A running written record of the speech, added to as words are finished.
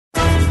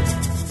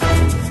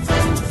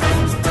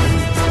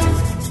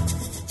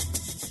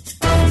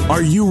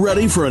Are you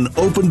ready for an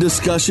open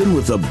discussion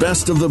with the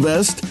best of the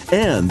best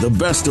and the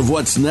best of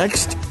what's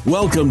next?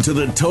 Welcome to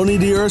the Tony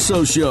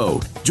DUrso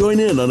Show. Join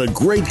in on a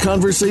great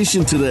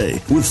conversation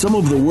today with some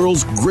of the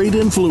world's great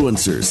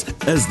influencers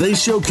as they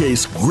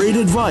showcase great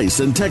advice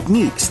and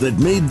techniques that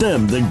made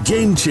them the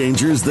game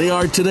changers they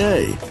are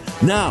today.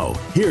 Now,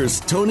 here's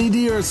Tony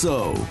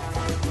DUrso.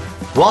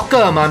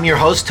 Welcome, I'm your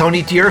host,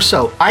 Tony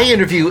DUrso. I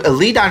interview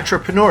elite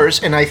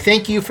entrepreneurs, and I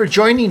thank you for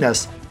joining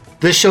us.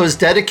 This show is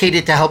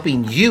dedicated to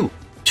helping you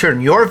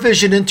turn your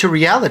vision into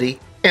reality,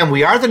 and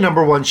we are the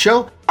 #1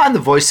 show on the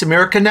Voice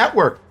America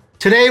Network.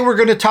 Today, we're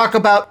going to talk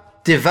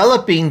about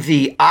developing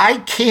the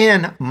I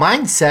Can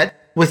mindset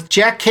with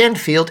Jack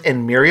Canfield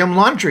and Miriam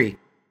Laundry.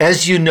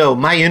 As you know,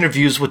 my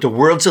interviews with the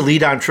world's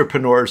elite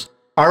entrepreneurs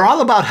are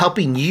all about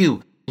helping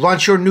you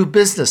launch your new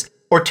business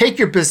or take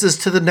your business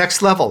to the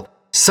next level.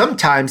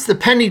 Sometimes the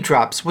penny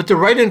drops with the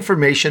right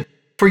information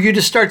for you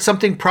to start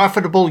something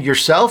profitable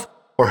yourself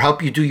or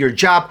help you do your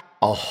job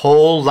a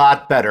whole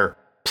lot better.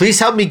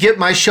 Please help me get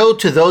my show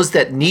to those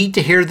that need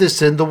to hear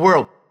this in the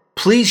world.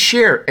 Please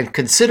share and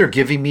consider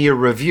giving me a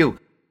review.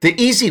 The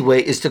easy way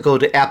is to go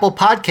to Apple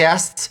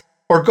Podcasts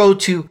or go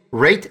to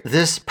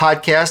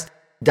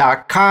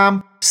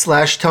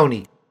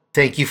ratethispodcast.com/Tony.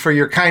 Thank you for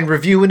your kind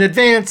review in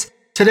advance.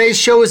 Today's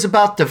show is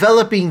about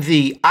developing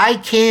the I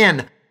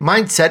Can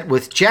mindset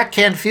with Jack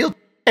Canfield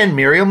and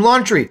Miriam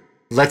Laundry.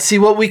 Let's see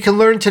what we can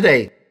learn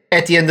today.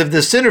 At the end of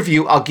this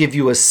interview, I'll give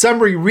you a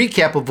summary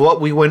recap of what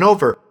we went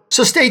over,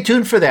 so stay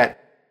tuned for that.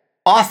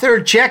 Author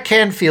Jack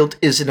Canfield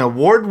is an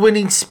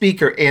award-winning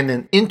speaker and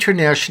an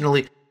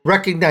internationally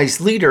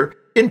recognized leader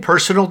in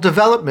personal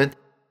development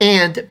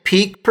and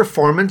peak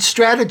performance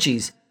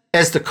strategies.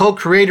 As the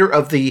co-creator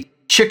of the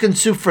Chicken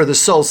Soup for the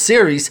Soul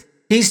series,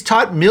 he's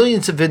taught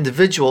millions of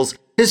individuals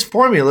his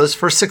formulas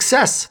for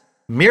success.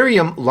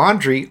 Miriam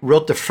Laundry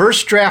wrote the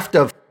first draft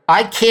of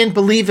I Can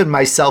Believe in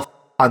Myself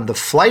on the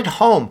flight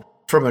home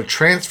from a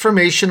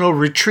transformational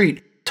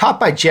retreat taught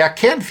by Jack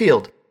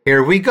Canfield.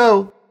 Here we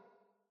go.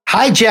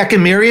 Hi, Jack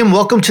and Miriam.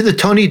 Welcome to the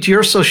Tony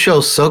DUrso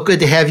Show. So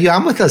good to have you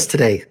on with us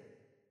today.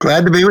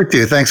 Glad to be with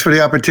you. Thanks for the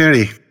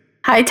opportunity.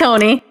 Hi,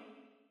 Tony.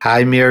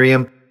 Hi,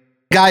 Miriam.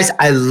 Guys,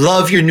 I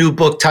love your new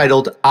book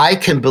titled I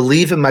Can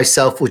Believe in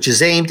Myself, which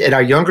is aimed at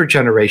our younger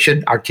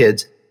generation, our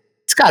kids.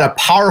 It's got a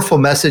powerful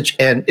message,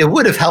 and it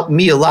would have helped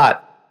me a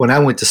lot when I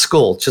went to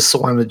school. Just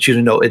so I wanted you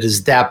to know it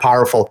is that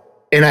powerful.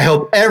 And I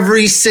hope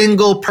every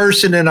single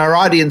person in our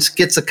audience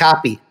gets a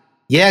copy.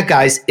 Yeah,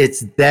 guys,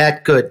 it's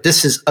that good.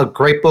 This is a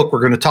great book. We're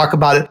going to talk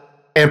about it.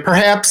 And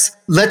perhaps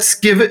let's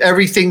give it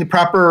everything the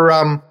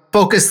proper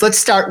focus. Let's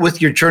start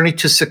with your journey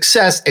to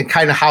success and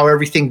kind of how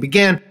everything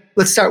began.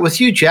 Let's start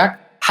with you, Jack.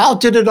 How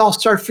did it all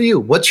start for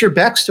you? What's your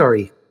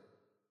backstory?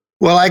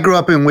 Well, I grew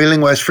up in Wheeling,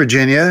 West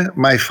Virginia.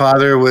 My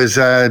father was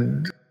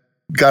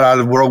got out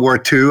of World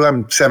War II.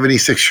 I'm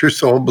 76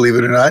 years old, believe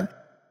it or not.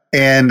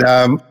 And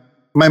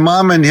my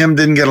mom and him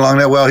didn't get along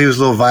that well. He was a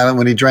little violent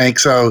when he drank,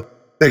 so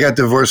they got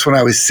divorced when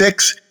I was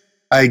 6.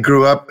 I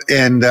grew up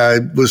and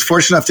was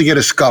fortunate enough to get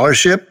a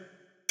scholarship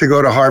to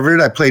go to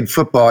Harvard. I played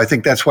football. I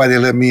think that's why they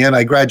let me in.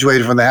 I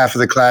graduated from the half of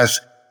the class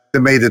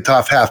that made the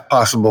top half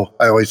possible,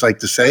 I always like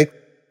to say.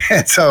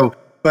 And so,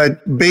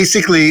 but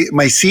basically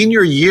my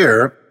senior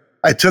year,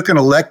 I took an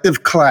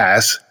elective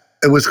class.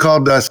 It was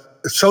called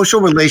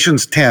Social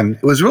Relations 10.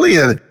 It was really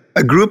a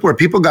group where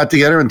people got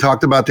together and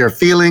talked about their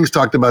feelings,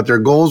 talked about their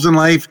goals in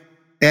life.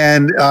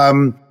 And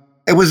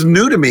it was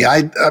new to me.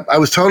 I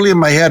was totally in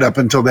my head up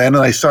until then,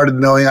 and I started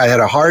knowing I had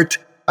a heart,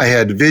 I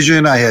had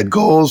vision, I had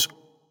goals.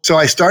 So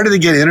I started to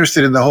get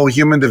interested in the whole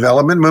human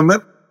development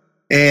movement.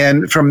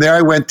 And from there,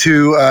 I went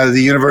to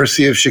the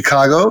University of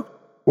Chicago,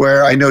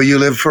 where I know you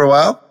lived for a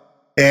while.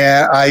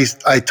 And I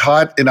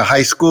taught in a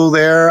high school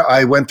there.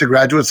 I went to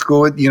graduate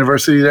school at the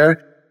university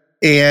there.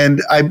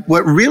 And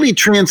what really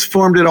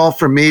transformed it all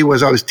for me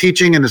was I was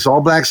teaching in this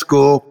all-black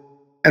school.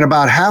 And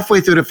about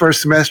halfway through the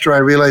first semester, I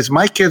realized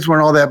my kids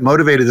weren't all that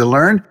motivated to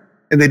learn,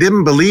 and they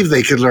didn't believe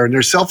they could learn.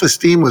 Their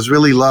self-esteem was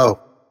really low.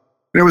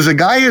 There was a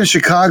guy in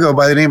Chicago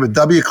by the name of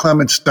W.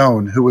 Clement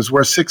Stone, who was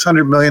worth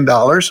 $600 million.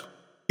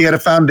 He had a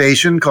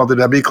foundation called the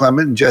W.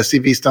 Clement and Jesse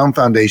V. Stone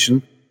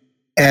Foundation,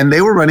 and they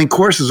were running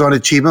courses on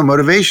achievement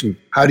motivation.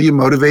 How do you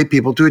motivate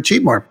people to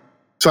achieve more?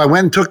 So I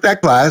went and took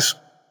that class.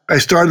 I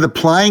started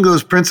applying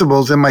those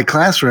principles in my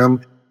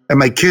classroom, and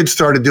my kids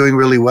started doing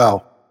really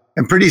well.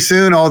 And pretty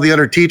soon, all the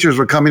other teachers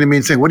were coming to me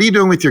and saying, what are you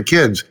doing with your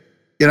kids?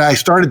 You know, I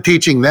started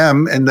teaching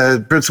them, and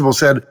the principal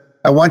said,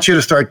 I want you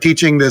to start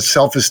teaching this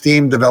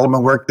self-esteem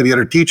development work to the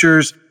other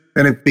teachers.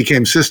 And it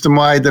became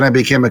system-wide. Then I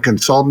became a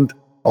consultant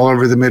all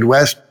over the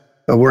Midwest,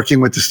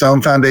 working with the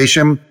Stone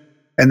Foundation.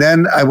 And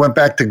then I went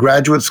back to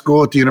graduate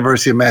school at the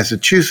University of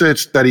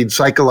Massachusetts, studied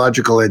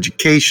psychological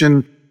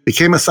education,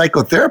 became a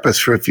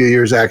psychotherapist for a few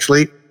years,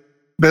 actually,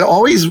 but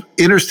always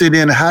interested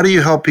in how do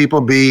you help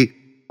people be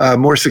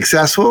more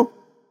successful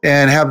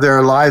and have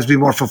their lives be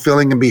more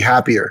fulfilling and be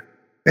happier.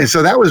 And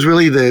so that was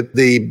really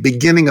the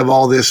beginning of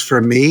all this for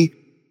me.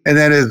 And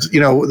then, as you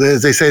know,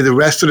 as they say, the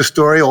rest of the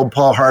story, old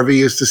Paul Harvey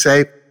used to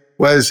say,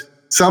 was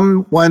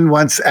someone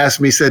once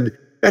asked me, said,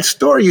 that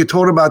story you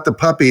told about the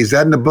puppy, is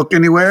that in the book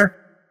anywhere?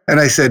 And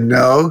I said,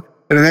 no.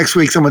 And the next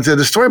week someone said,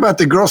 the story about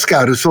the Girl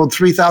Scout who sold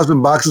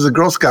 3,000 boxes of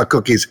Girl Scout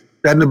cookies, is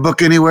that in the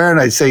book anywhere? And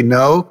I'd say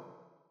no.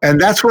 And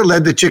that's what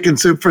led to Chicken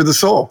Soup for the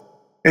Soul.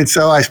 And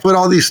so I put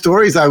all these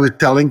stories I was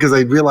telling because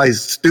I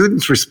realized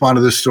students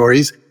responded to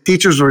stories,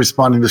 teachers were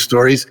responding to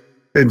stories,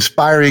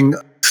 inspiring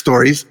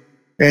stories.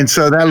 And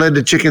so that led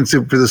to Chicken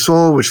Soup for the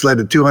Soul, which led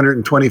to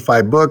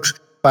 225 books,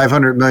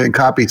 500 million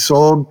copies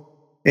sold.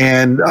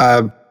 And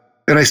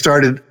then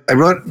I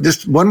wrote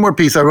just one more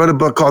piece. I wrote a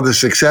book called The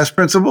Success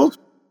Principles.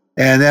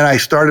 And then I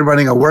started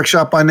running a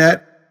workshop on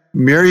that.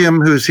 Miriam,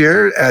 who's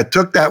here,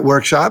 took that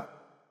workshop.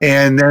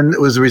 And then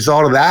it was a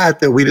result of that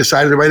we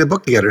decided to write a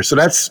book together. So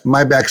that's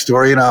my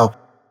backstory, and I'll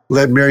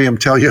let Miriam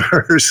tell you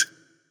hers.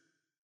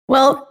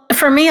 Well,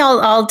 for me,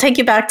 I'll take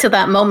you back to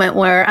that moment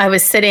where I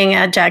was sitting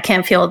at Jack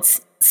Canfield's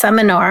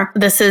seminar.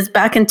 This is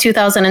back in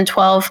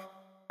 2012.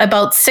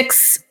 About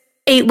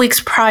 8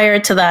 weeks prior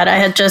to that, I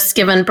had just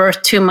given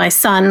birth to my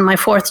son, my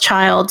fourth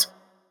child.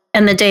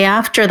 And the day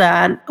after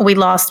that, we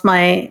lost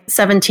my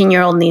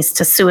 17-year-old niece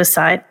to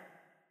suicide.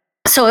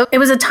 So it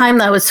was a time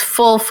that was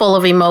full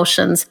of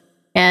emotions.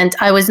 And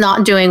I was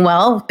not doing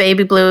well,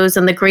 baby blues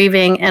and the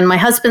grieving. And my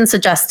husband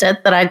suggested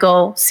that I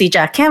go see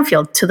Jack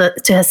Canfield to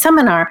his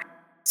seminar.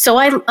 So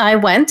I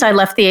went. I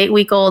left the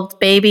 8-week-old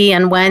baby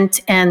and went.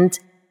 And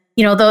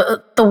you know,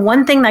 the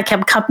one thing that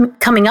kept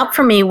coming up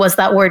for me was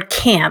that word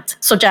can't.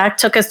 So Jack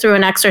took us through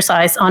an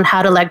exercise on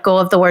how to let go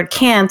of the word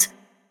can't.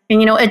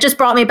 And you know, it just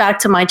brought me back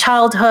to my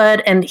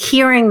childhood and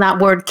hearing that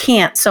word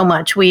can't so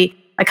much.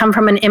 I come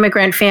from an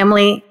immigrant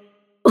family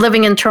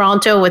living in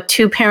Toronto with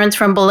 2 parents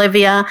from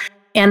Bolivia.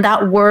 And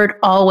that word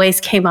always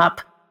came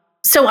up.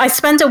 So I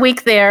spent a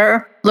week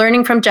there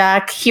learning from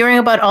Jack, hearing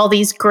about all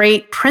these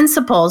great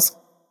principles.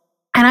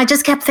 And I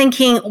just kept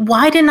thinking,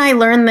 why didn't I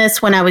learn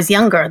this when I was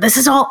younger? This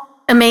is all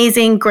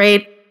amazing,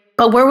 great.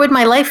 But where would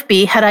my life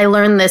be had I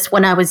learned this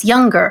when I was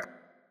younger?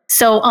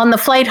 So on the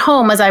flight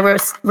home, as I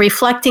was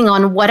reflecting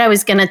on what I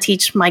was going to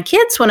teach my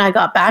kids when I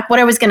got back, what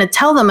I was going to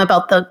tell them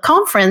about the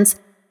conference,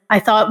 I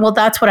thought, well,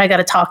 that's what I got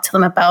to talk to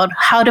them about,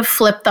 how to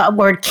flip that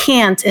word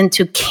can't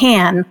into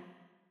can.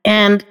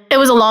 And it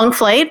was a long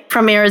flight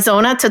from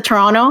Arizona to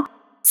Toronto.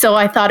 So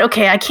I thought,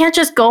 okay, I can't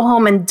just go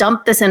home and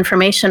dump this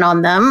information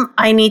on them.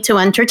 I need to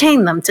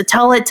entertain them, to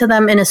tell it to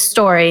them in a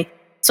story.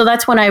 So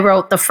that's when I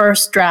wrote the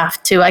first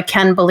draft to I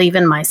Can Believe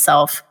in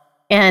Myself.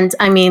 And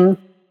I mean,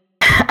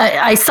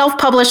 I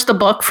self-published the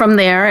book from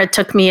there. It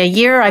took me a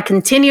year. I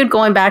continued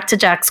going back to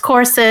Jack's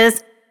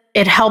courses.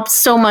 It helped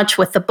so much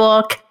with the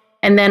book.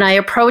 And then I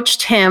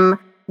approached him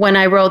when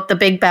I wrote The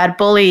Big Bad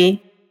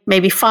Bully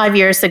maybe 5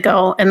 years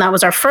ago. And that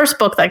was our first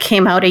book that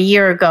came out a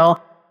year ago.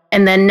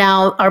 And then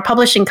now our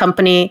publishing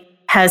company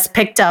has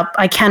picked up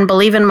I Can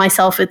Believe in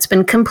Myself. It's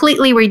been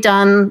completely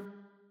redone,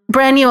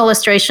 brand new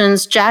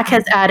illustrations. Jack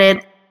has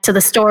added to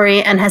the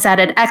story and has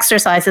added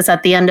exercises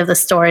at the end of the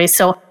story.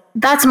 So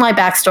that's my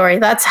backstory.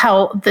 That's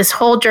how this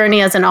whole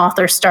journey as an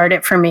author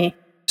started for me.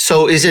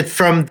 So is it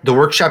from the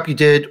workshop you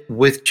did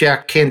with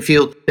Jack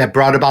Canfield that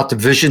brought about the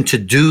vision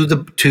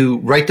to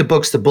write the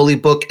books, the Bully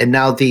book, and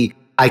now the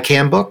I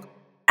Can book?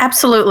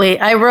 Absolutely.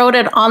 I wrote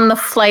it on the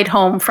flight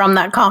home from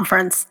that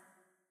conference.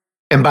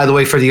 And by the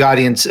way, for the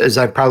audience, as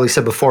I probably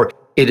said before,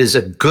 it is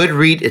a good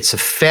read. It's a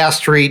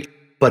fast read,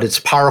 but it's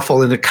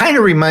powerful. And it kind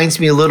of reminds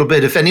me a little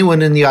bit, if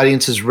anyone in the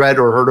audience has read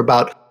or heard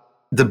about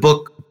the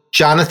book,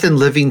 Jonathan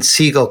Living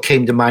Seagull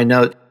came to mind.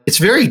 Now, it's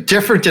very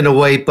different in a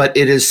way, but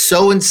it is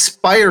so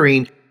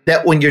inspiring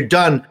that when you're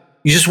done,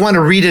 you just want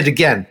to read it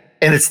again.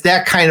 And it's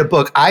that kind of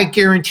book. I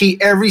guarantee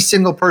every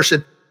single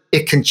person,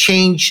 it can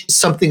change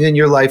something in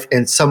your life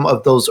and some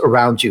of those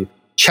around you.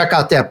 Check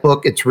out that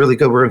book. It's really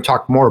good. We're going to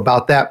talk more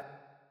about that.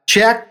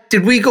 Jack,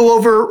 did we go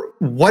over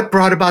what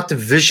brought about the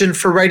vision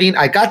for writing?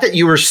 I got that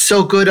you were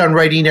so good on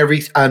writing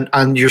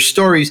on your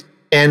stories.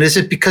 And is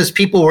it because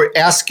people were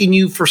asking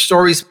you for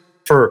stories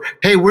for,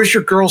 hey, where's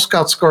your Girl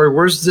Scout story?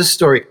 Where's this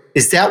story?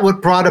 Is that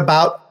what brought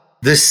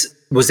about this?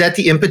 Was that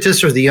the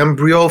impetus or the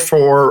embryo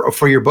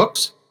for your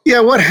books?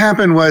 Yeah, what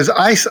happened was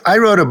I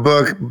wrote a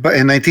book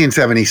in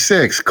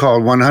 1976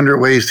 called 100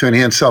 Ways to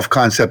Enhance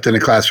Self-Concept in a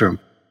Classroom.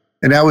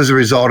 And that was a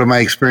result of my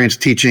experience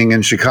teaching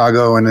in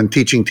Chicago and then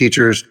teaching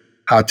teachers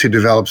how to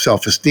develop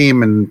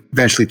self-esteem, and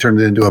eventually turned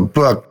it into a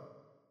book.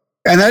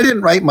 And I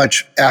didn't write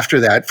much after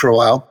that for a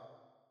while.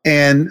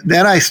 And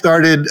then I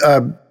started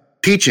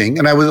teaching,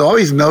 and I was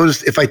always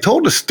noticed if I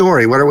told a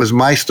story, whether it was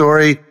my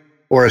story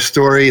or a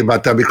story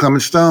about W.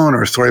 Clement Stone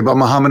or a story about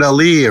Muhammad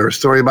Ali or a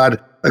story about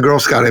a Girl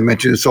Scout I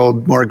mentioned who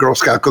sold more Girl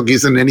Scout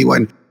cookies than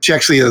anyone. She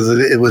actually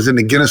it was in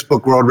the Guinness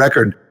Book World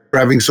Record for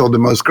having sold the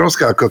most Girl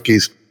Scout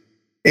cookies.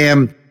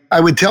 And I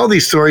would tell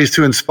these stories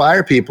to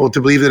inspire people to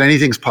believe that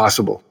anything's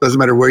possible. Doesn't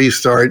matter where you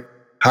start,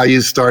 how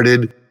you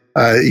started,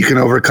 you can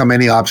overcome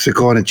any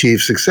obstacle and achieve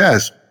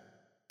success.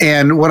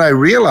 And what I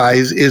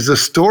realize is the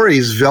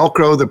stories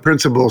Velcro the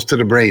principles to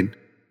the brain.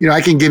 You know, I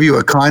can give you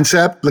a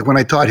concept. Like when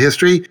I taught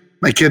history,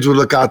 my kids would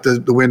look out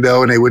the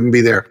window and they wouldn't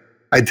be there.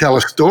 I'd tell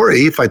a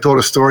story. If I told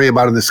a story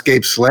about an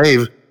escaped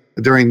slave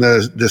during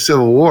the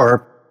Civil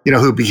War,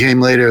 who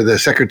became later the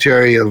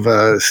Secretary of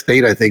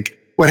State, I think.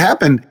 What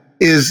happened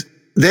is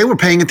they were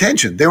paying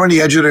attention. They were on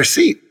the edge of their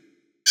seat.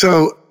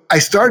 So I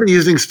started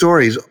using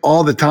stories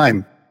all the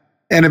time.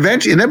 And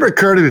eventually, it never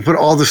occurred to me to put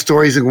all the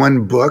stories in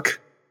one book.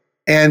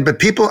 But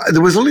people,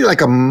 there was only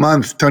like a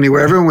month, Tony,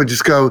 where everyone would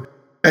just go,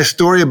 a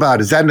story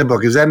about, is that in the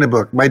book? Is that in the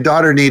book? My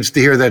daughter needs to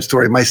hear that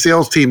story. My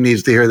sales team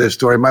needs to hear that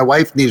story. My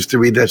wife needs to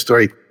read that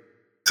story.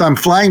 So I'm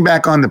flying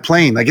back on the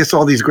plane. I guess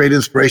all these great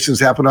inspirations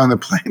happen on the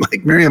plane.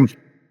 Like Miriam,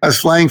 I was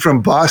flying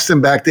from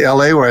Boston back to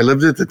LA where I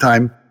lived at the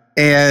time.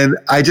 And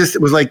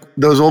it was like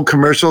those old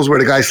commercials where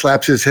the guy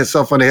slaps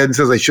himself on the head and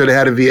says, I should have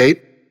had a V8.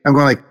 I'm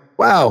going like,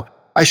 wow,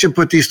 I should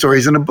put these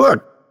stories in a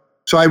book.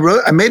 So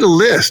I made a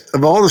list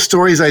of all the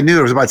stories I knew.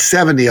 There was about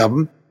 70 of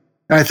them.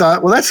 And I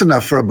thought, well, that's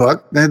enough for a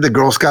book. I had the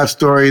Girl Scout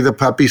story, the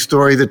puppy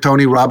story, the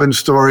Tony Robbins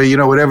story,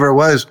 whatever it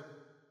was.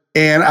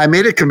 And I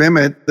made a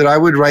commitment that I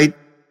would write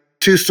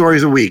 2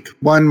 stories a week,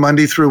 one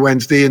Monday through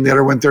Wednesday and the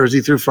other one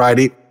Thursday through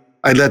Friday.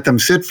 I'd let them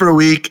sit for a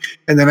week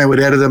and then I would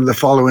edit them the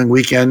following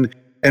weekend.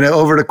 And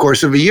over the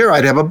course of a year,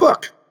 I'd have a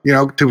book,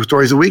 2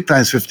 stories a week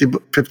times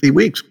 50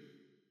 weeks.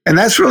 And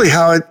that's really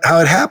how it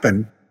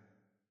happened.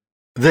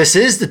 This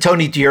is the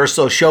Tony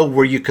DUrso Show,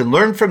 where you can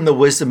learn from the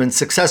wisdom and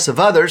success of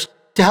others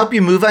to help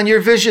you move on your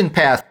vision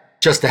path.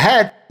 Just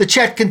ahead, the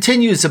chat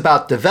continues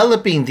about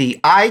developing the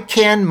I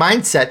Can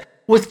mindset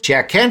with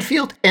Jack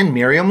Canfield and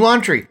Miriam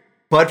Laundry.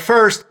 But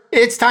first,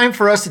 it's time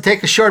for us to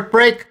take a short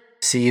break.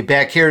 See you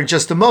back here in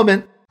just a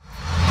moment.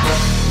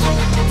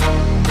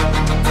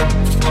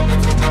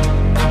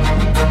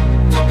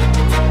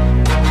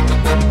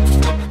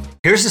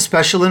 Here's a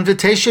special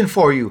invitation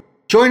for you.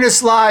 Join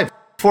us live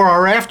for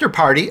our after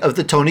party of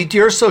the Tony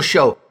DUrso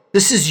Show.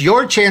 This is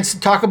your chance to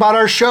talk about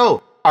our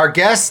show, our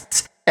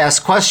guests,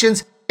 ask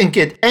questions, and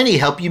get any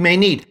help you may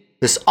need.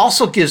 This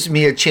also gives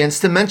me a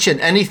chance to mention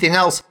anything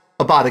else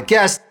about a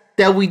guest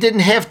that we didn't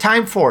have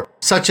time for,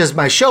 such as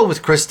my show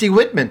with Christy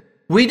Whitman.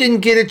 We didn't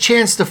get a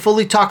chance to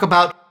fully talk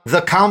about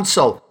The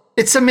Council.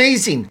 It's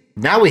amazing.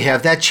 Now we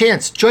have that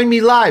chance. Join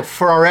me live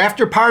for our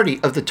after party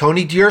of the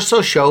Tony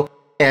DUrso Show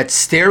at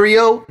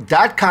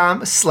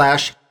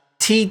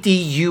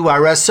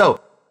stereo.com/TDURSO.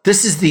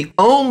 This is the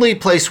only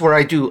place where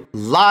I do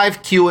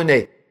live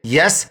Q&A.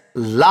 Yes,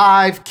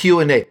 live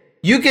Q&A.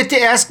 You get to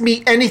ask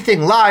me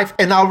anything live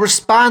and I'll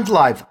respond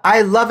live.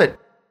 I love it.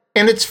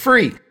 And it's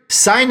free.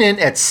 Sign in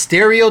at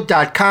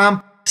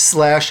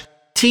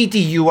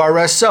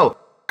stereo.com/TDURSO.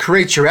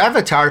 Create your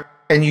avatar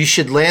and you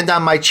should land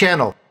on my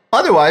channel.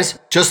 Otherwise,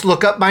 just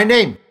look up my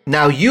name.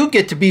 Now you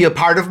get to be a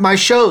part of my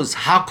shows.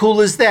 How cool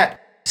is that?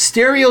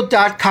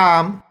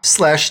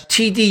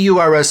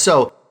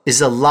 Stereo.com/TDURSO is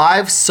a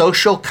live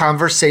social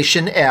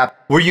conversation app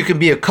where you can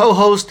be a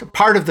co-host,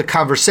 part of the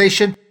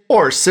conversation,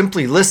 or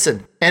simply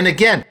listen. And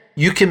again,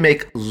 you can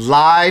make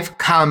live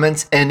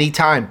comments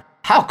anytime.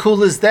 How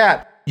cool is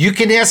that? You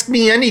can ask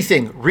me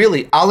anything.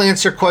 Really, I'll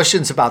answer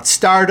questions about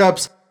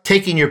startups,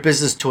 taking your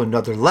business to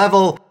another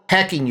level,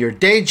 hacking your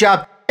day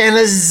job, and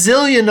a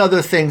zillion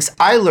other things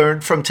I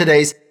learned from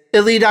today's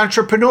elite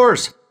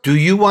entrepreneurs. Do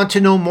you want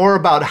to know more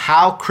about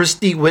how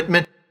Christy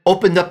Whitman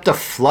opened up the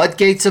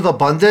floodgates of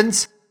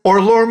abundance? Or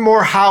learn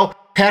more how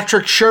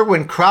Patrick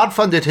Sherwin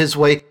crowdfunded his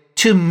way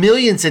to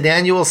millions in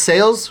annual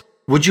sales?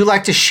 Would you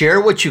like to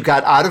share what you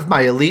got out of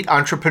my elite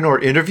entrepreneur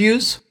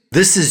interviews?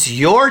 This is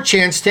your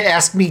chance to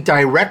ask me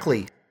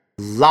directly,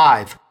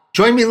 live.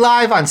 Join me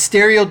live on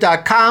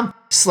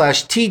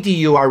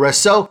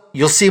stereo.com/TDURSO.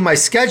 You'll see my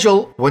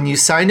schedule when you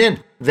sign in.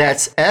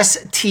 That's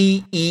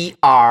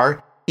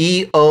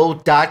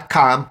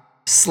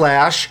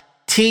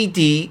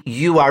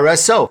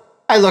stereo.com/TDURSO.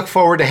 I look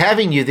forward to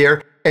having you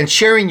there and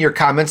sharing your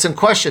comments and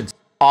questions.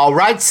 All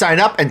right, sign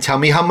up and tell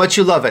me how much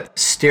you love it.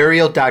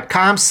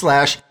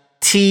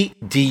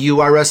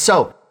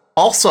 Stereo.com/TDURSO.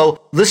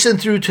 Also, listen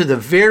through to the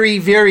very,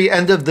 very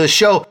end of the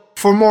show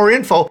for more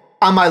info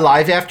on my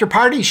live after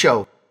party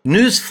show.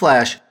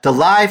 Newsflash, the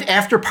live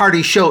after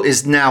party show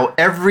is now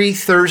every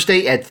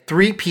Thursday at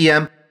 3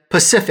 p.m.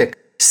 Pacific.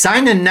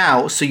 Sign in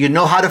now so you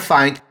know how to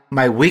find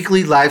my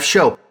weekly live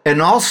show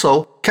and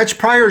also catch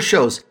prior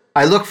shows.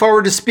 I look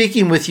forward to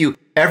speaking with you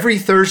every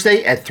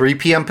Thursday at 3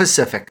 p.m.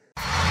 Pacific.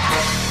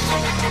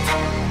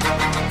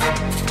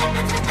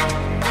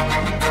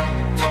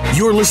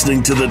 You're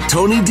listening to the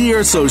Tony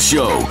DUrso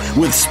Show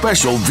with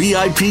special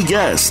VIP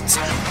guests.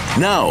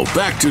 Now,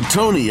 back to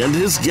Tony and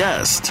his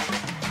guest.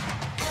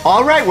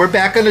 All right, we're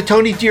back on the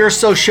Tony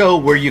DUrso Show,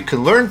 where you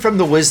can learn from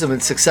the wisdom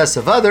and success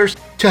of others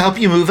to help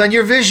you move on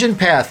your vision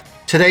path.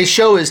 Today's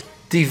show is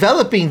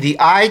Developing the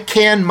I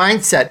Can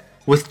Mindset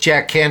with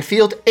Jack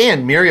Canfield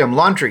and Miriam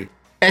Laundry.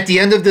 At the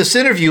end of this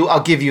interview, I'll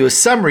give you a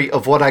summary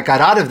of what I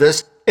got out of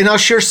this, and I'll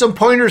share some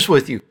pointers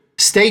with you.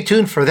 Stay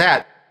tuned for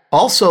that.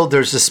 Also,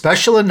 there's a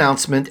special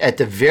announcement at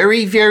the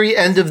very, very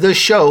end of this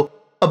show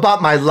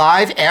about my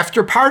live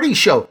after party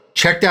show.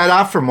 Check that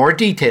out for more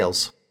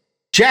details.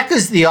 Jack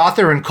is the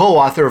author and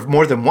co-author of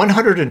more than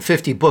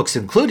 150 books,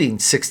 including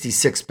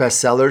 66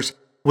 bestsellers,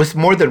 with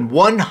more than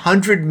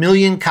 100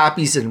 million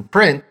copies in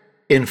print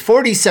in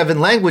 47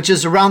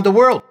 languages around the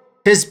world.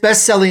 His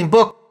best-selling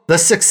book, The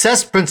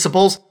Success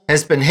Principles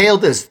has been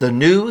hailed as the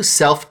new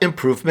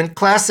self-improvement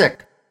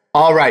classic.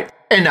 All right,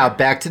 and now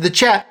back to the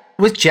chat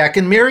with Jack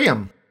and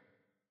Miriam.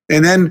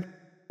 And then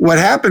what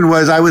happened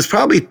was I was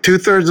probably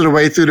 2/3 of the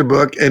way through the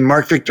book, and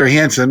Mark Victor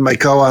Hansen, my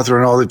co-author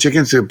on all the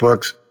Chicken Soup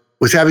books,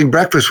 was having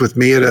breakfast with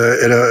me at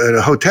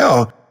a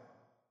hotel.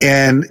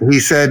 And he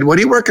said, "What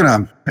are you working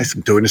on?" I said,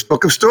 "I'm doing this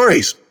book of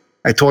stories."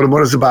 I told him what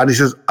it was about. He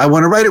says, "I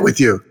want to write it with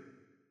you."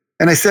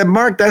 And I said,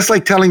 "Mark, that's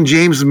like telling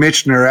James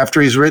Michener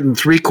after he's written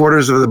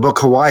 3/4 of the book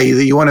Hawaii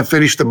that you want to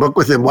finish the book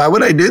with him. Why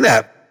would I do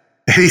that?"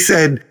 And he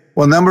said,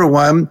 "Well, number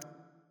one,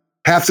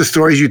 half the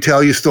stories you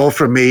tell you stole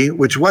from me,"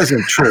 which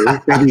wasn't true,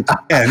 maybe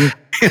 10.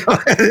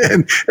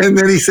 And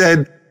then he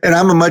said, "And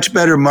I'm a much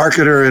better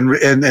marketer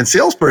and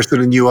salesperson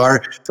than you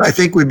are. So I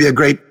think we'd be a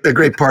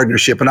great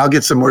partnership. And I'll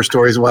get some more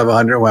stories and we'll have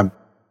 101.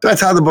 So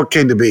that's how the book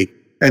came to be.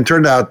 And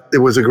turned out it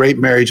was a great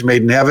marriage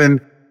made in heaven.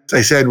 As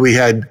I said, we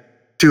had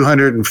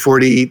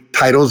 240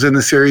 titles in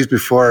the series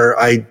before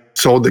I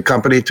sold the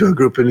company to a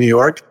group in New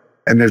York.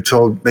 And they've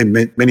sold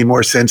many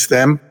more since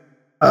then.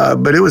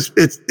 But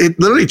it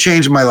literally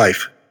changed my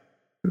life.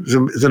 It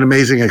was an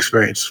amazing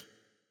experience.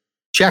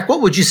 Jack,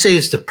 what would you say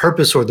is the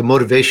purpose or the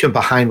motivation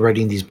behind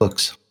writing these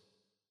books?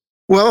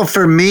 Well,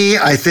 for me,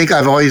 I think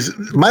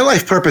my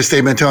life purpose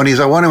statement, Tony, is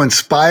I want to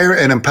inspire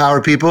and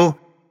empower people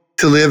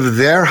to live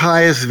their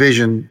highest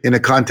vision in a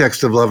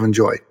context of love and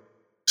joy.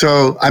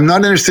 So I'm not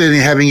interested in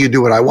having you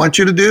do what I want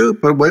you to do,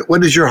 but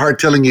what is your heart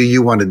telling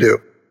you want to do?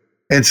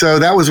 And so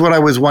that was what I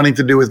was wanting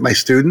to do with my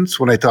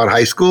students when I taught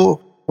high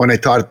school, when I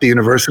taught at the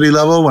university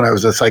level, when I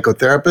was a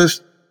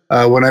psychotherapist,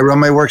 when I run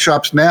my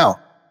workshops now.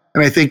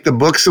 And I think the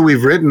books that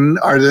we've written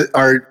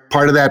are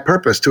part of that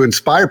purpose, to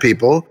inspire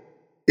people,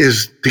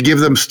 is to give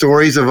them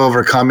stories of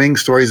overcoming,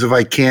 stories of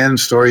I can,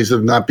 stories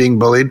of not being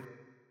bullied,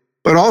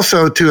 but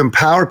also to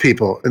empower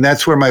people. And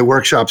that's where my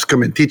workshops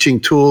come in, teaching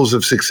tools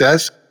of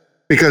success,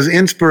 because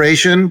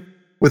inspiration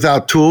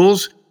without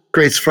tools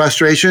creates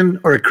frustration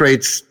or it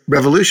creates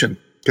revolution,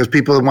 because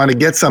people want to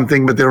get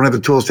something, but they don't have the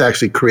tools to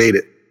actually create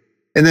it.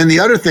 And then the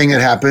other thing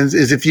that happens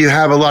is if you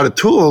have a lot of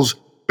tools,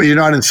 but you're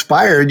not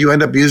inspired, you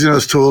end up using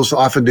those tools to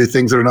often do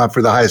things that are not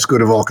for the highest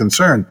good of all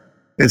concerned.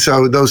 And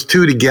so those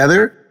two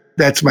together,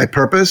 that's my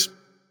purpose.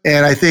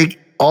 And I think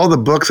all the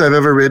books I've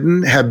ever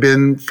written have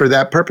been for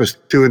that purpose,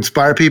 to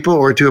inspire people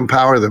or to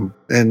empower them.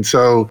 And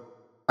so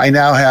I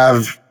now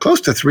have close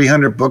to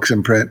 300 books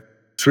in print.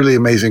 It's really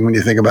amazing when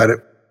you think about it.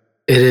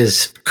 It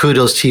is.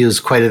 Kudos to you. It's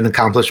quite an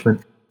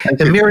accomplishment.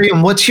 And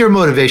Miriam, what's your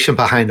motivation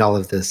behind all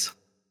of this?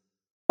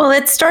 Well,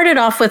 it started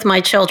off with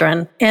my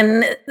children,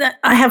 and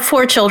I have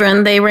 4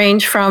 children. They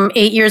range from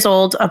 8 years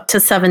old up to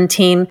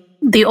 17.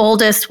 The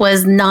oldest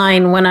was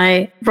 9 when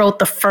I wrote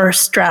the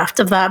first draft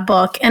of that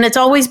book. And it's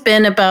always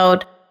been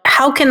about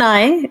how can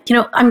I'm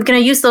going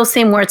to use those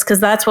same words because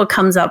that's what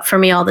comes up for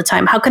me all the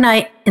time. How can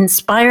I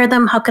inspire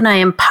them? How can I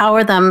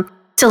empower them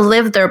to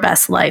live their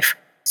best life?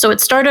 So it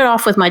started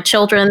off with my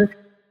children,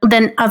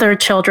 then other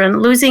children.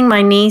 Losing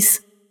my niece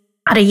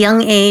at a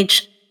young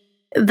age,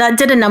 that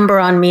did a number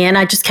on me. And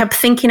I just kept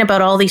thinking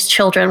about all these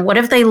children. What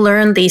if they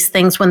learn these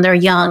things when they're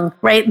young,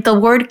 right? The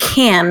word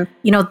can,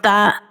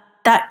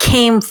 that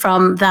came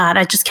from that.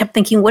 I just kept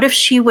thinking, what if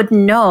she would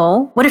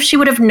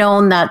have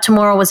known that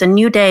tomorrow was a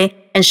new day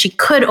and she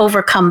could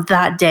overcome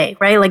that day,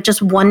 right? Like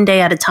just one day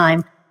at a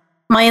time.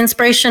 My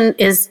inspiration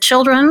is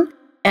children.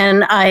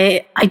 And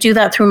I do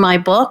that through my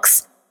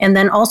books. And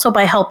then also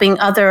by helping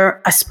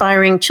other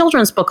aspiring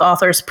children's book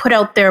authors put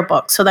out their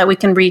books so that we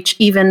can reach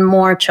even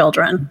more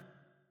children.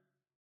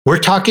 We're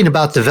talking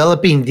about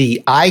developing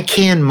the I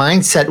Can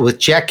mindset with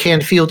Jack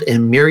Canfield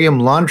and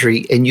Miriam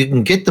Laundry, and you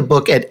can get the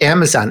book at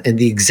Amazon. And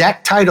the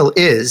exact title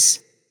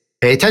is,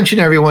 pay attention,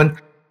 everyone,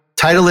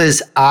 title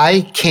is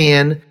I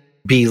Can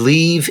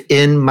Believe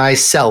in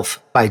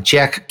Myself by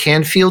Jack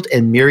Canfield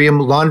and Miriam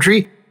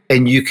Laundry.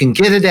 And you can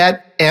get it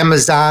at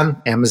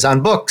Amazon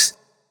Books.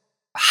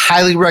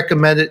 Highly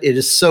recommend it. It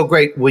is so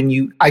great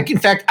I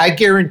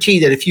guarantee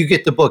that if you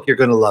get the book, you're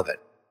going to love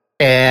it.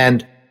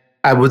 And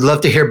I would love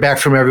to hear back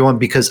from everyone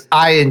because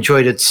I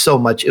enjoyed it so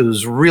much. It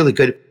was really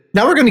good.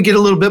 Now we're going to get a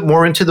little bit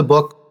more into the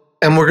book,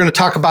 and we're going to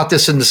talk about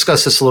this and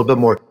discuss this a little bit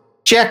more.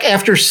 Jack,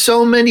 after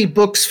so many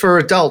books for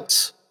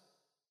adults,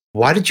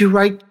 why did you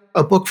write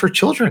a book for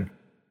children?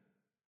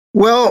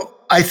 Well,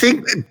 I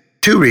think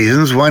 2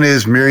 reasons. One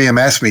is Miriam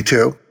asked me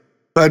to.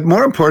 But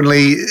more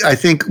importantly, I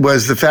think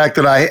was the fact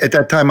that at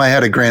that time I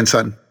had a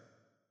grandson.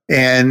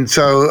 And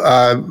so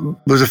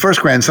it was the first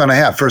grandson I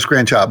have, first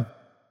grandchild.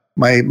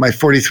 My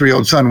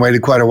 43-year-old son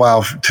waited quite a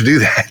while to do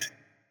that.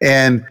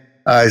 And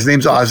his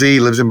name's Ozzy. He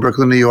lives in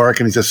Brooklyn, New York,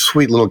 and he's a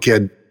sweet little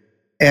kid.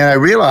 And I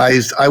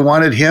realized I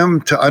wanted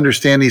him to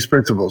understand these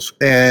principles.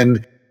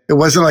 And it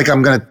wasn't like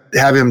I'm going to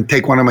have him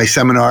take one of my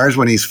seminars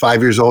when he's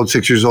 5 years old,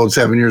 6 years old,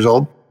 7 years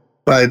old,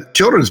 but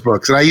children's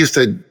books. And I used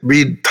to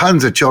read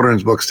tons of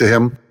children's books to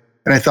him.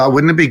 And I thought,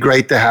 wouldn't it be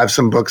great to have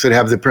some books that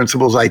have the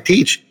principles I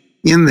teach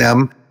in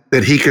them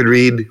that he could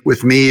read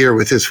with me or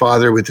with his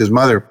father, with his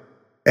mother?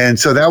 And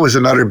so that was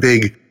another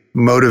big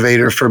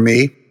motivator for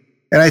me.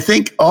 And I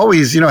think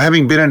always,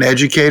 having been an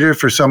educator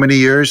for so many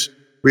years,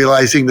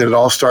 realizing that it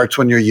all starts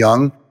when you're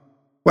young.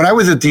 When I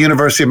was at the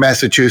University of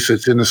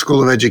Massachusetts in the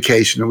School of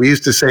Education, we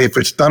used to say, if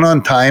it's done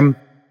on time,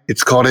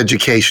 it's called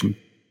education.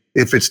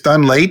 If it's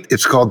done late,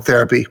 it's called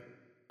therapy.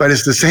 But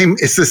it's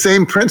the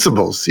same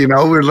principles.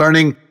 We're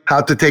learning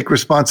how to take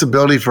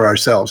responsibility for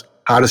ourselves,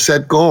 how to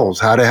set goals,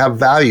 how to have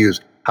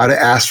values, how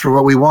to ask for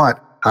what we want,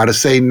 how to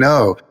say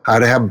no, how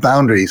to have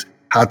boundaries,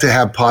 how to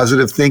have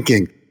positive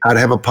thinking, how to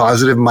have a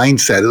positive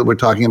mindset that we're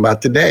talking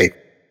about today.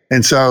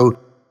 And so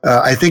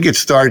I think it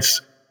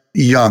starts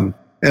young.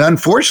 And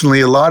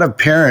unfortunately, a lot of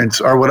parents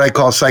are what I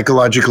call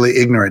psychologically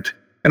ignorant.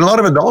 And a lot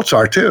of adults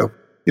are too.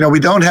 We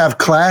don't have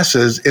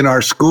classes in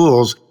our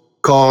schools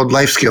called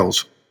life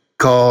skills,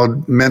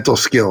 called mental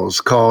skills,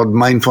 called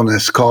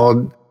mindfulness,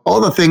 called all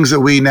the things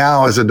that we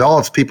now as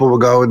adults, people will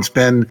go and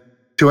spend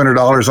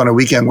 $200 on a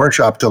weekend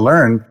workshop to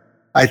learn.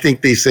 I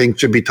think these things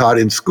should be taught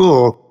in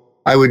school.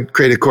 I would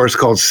create a course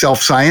called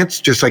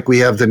self-science, just like we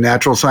have the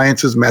natural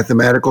sciences,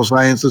 mathematical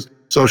sciences,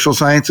 social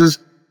sciences.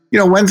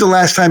 When's the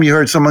last time you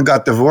heard someone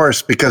got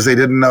divorced because they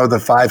didn't know the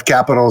 5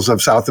 capitals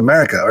of South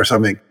America or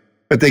something?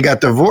 But they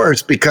got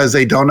divorced because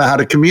they don't know how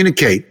to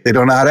communicate. They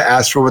don't know how to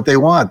ask for what they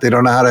want. They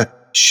don't know how to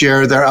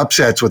share their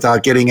upsets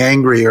without getting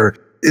angry. Or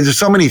there's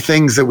so many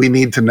things that we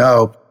need to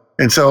know.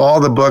 And so all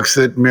the books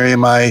that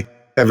Miriam and I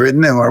have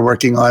written and are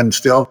working on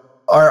still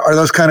are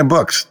those kind of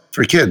books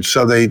for kids.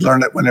 So they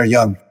learn it when they're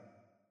young.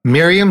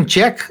 Miriam,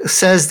 Jack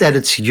says that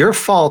it's your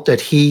fault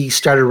that he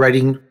started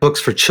writing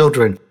books for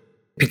children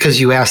because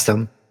you asked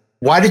him.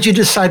 Why did you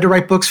decide to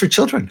write books for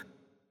children?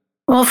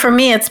 Well, for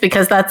me, it's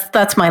because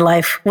that's my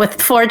life.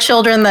 With 4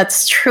 children,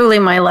 that's truly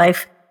my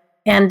life.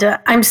 And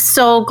I'm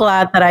so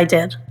glad that I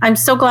did. I'm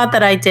so glad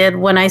that I did.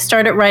 When I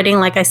started writing,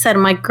 like I said,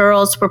 my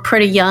girls were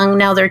pretty young.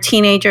 Now they're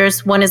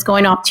teenagers. One is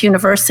going off to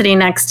university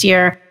next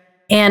year.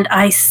 And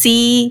I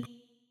see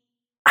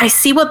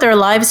what their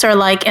lives are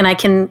like, and I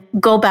can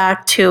go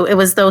back to, it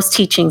was those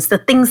teachings, the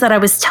things that I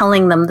was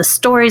telling them, the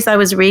stories I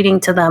was reading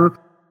to them.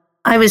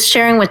 I was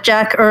sharing with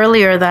Jack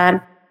earlier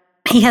that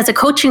he has a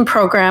coaching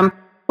program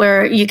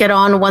where you get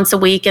on once a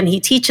week and he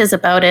teaches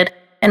about it.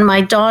 And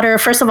my daughter,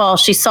 first of all,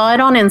 she saw it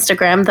on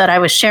Instagram that I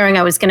was sharing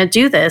I was going to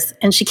do this.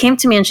 And she came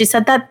to me and she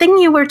said, that thing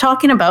you were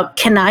talking about,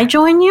 can I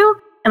join you?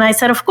 And I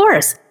said, of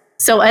course.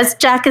 So as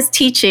Jack is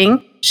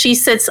teaching, she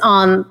sits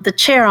on the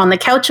chair on the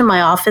couch in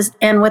my office,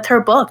 and with her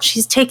book,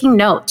 she's taking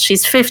notes.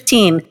 She's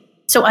 15.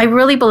 So I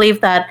really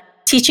believe that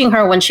teaching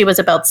her when she was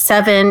about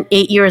 7,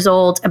 8 years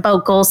old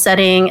about goal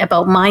setting,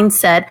 about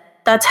mindset,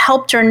 that's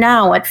helped her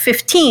now at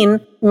 15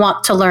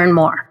 want to learn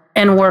more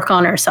and work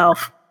on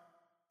herself.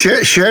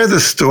 Share the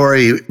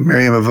story,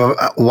 Miriam, of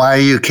why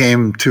you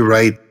came to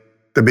write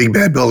The Big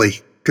Bad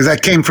Bully, because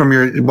that came from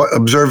your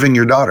observing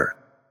your daughter.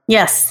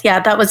 Yes, yeah,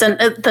 that was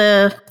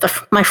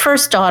my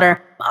first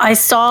daughter. I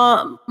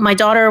saw my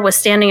daughter was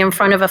standing in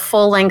front of a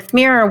full-length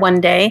mirror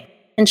one day,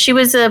 and she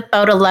was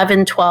about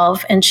 11,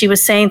 12, and she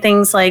was saying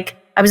things like,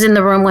 I was in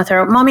the room with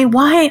her, Mommy,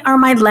 why are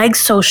my legs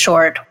so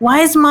short? Why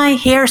is my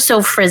hair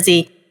so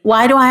frizzy?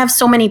 Why do I have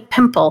so many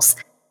pimples?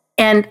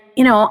 And,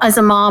 as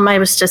a mom, I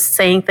was just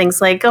saying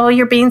things like, oh,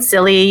 you're being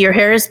silly. Your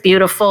hair is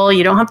beautiful.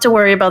 You don't have to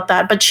worry about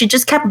that. But she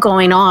just kept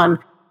going on.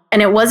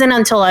 And it wasn't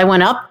until I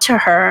went up to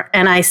her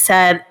and I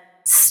said,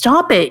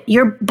 stop it.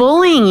 You're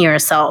bullying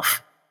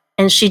yourself.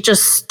 And she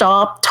just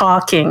stopped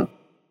talking.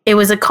 It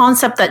was a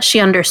concept that she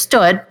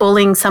understood,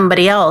 bullying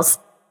somebody else.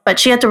 But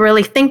she had to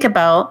really think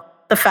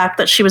about the fact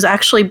that she was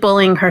actually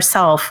bullying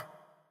herself.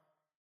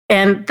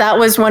 And that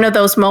was one of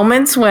those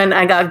moments when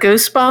I got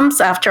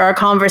goosebumps after our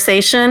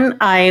conversation.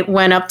 I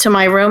went up to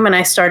my room and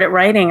I started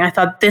writing. I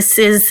thought this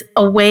is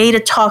a way to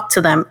talk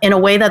to them in a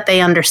way that they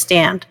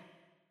understand.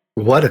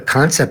 What a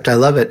concept. I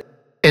love it.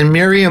 And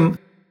Miriam,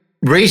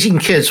 raising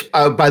kids,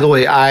 by the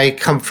way, I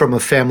come from a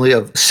family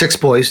of 6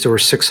 boys. There were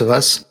 6 of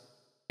us.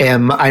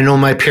 And I know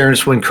my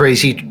parents went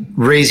crazy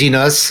raising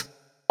us,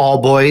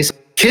 all boys.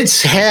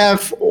 Kids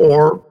have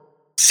or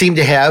seem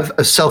to have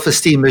a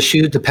self-esteem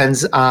issue,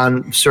 depends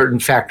on certain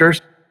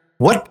factors.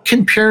 What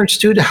can parents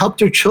do to help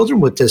their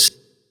children with this?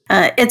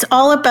 It's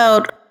all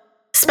about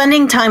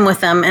spending time with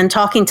them and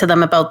talking to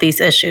them about these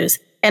issues.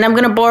 And I'm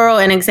going to borrow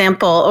an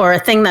example or a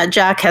thing that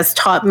Jack has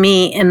taught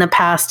me in the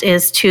past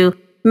is to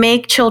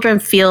make children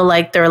feel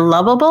like they're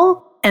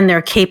lovable and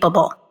they're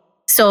capable.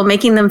 So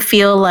making them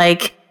feel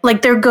like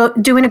they're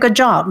doing a good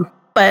job.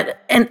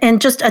 But and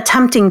just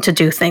attempting to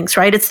do things,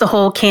 right? It's the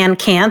whole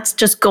can't,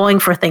 just going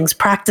for things,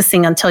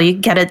 practicing until you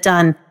get it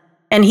done.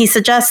 And he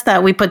suggests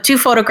that we put 2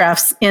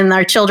 photographs in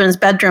our children's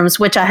bedrooms,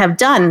 which I have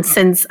done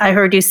since I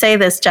heard you say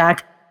this,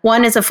 Jack.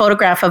 One is a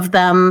photograph of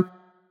them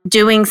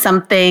doing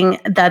something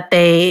that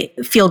they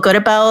feel good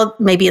about.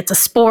 Maybe it's a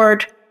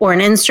sport or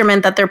an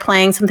instrument that they're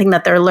playing, something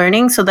that they're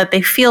learning, so that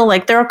they feel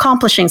like they're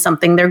accomplishing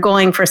something, they're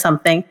going for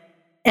something.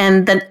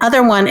 And the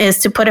other one is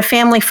to put a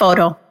family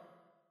photo,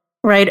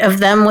 right, of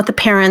them with the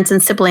parents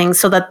and siblings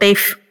so that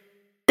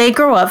they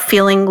grow up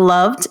feeling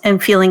loved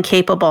and feeling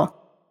capable.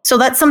 So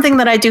that's something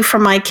that I do for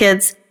my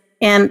kids.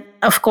 And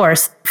of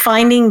course,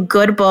 finding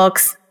good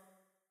books,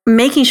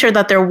 making sure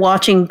that they're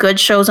watching good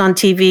shows on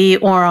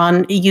TV or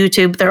on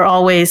YouTube. They're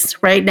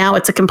always, right now,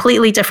 it's a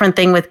completely different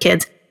thing with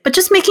kids, but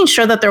just making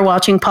sure that they're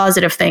watching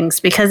positive things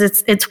because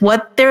it's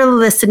what they're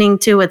listening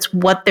to. It's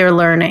what they're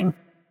learning.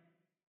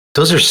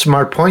 Those are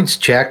smart points,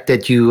 Jack,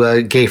 that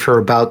you gave her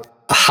about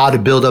how to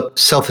build up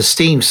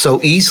self-esteem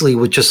so easily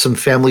with just some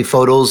family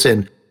photos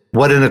and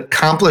what an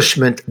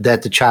accomplishment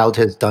that the child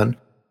has done.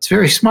 It's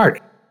very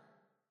smart.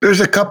 There's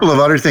a couple of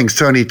other things,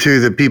 Tony, too,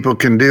 that people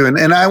can do. And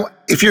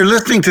if you're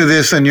listening to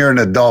this and you're an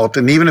adult,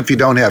 and even if you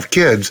don't have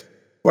kids,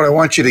 what I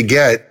want you to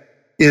get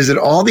is that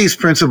all these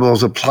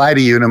principles apply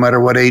to you no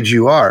matter what age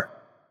you are.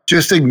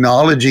 Just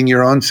acknowledging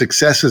your own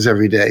successes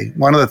every day.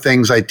 One of the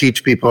things I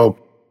teach people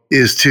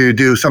is to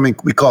do something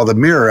we call the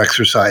mirror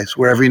exercise,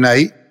 where every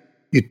night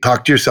you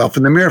talk to yourself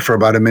in the mirror for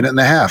about 1.5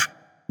 minutes.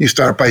 You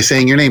start by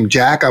saying your name.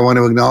 Jack, I want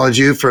to acknowledge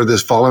you for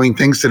this following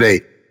things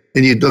today.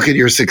 And you look at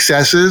your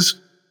successes,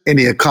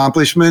 any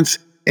accomplishments,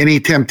 any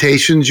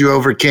temptations you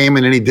overcame,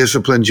 and any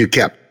disciplines you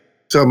kept.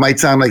 So it might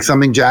sound like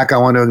something, Jack, I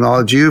want to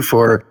acknowledge you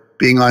for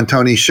being on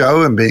Tony's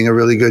show and being a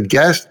really good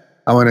guest.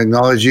 I want to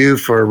acknowledge you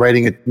for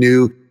writing a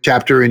new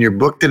chapter in your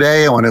book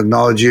today. I want to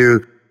acknowledge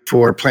you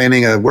for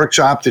planning a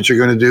workshop that you're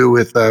going to do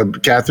with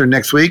Catherine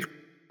next week.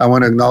 I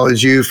want to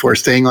acknowledge you for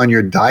staying on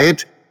your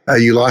diet.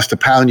 You lost 1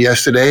 pound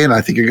yesterday, and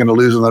I think you're going to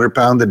lose another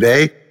pound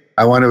today.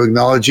 I want to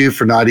acknowledge you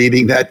for not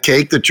eating that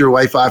cake that your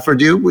wife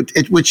offered you,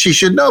 which she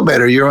should know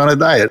better. You're on a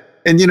diet.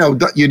 And, you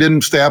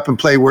didn't stay up and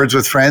play Words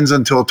with Friends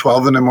until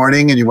 12 in the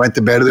morning, and you went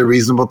to bed at a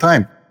reasonable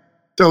time.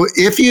 So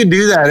if you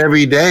do that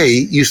every day,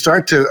 you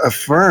start to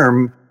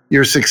affirm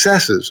your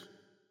successes.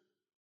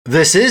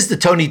 This is the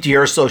Tony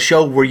DUrso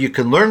Show, where you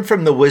can learn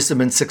from the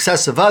wisdom and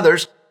success of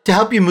others to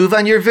help you move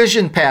on your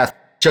vision path.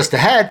 Just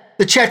ahead,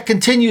 the chat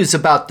continues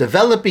about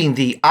developing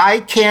the I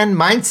Can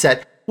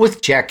mindset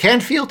with Jack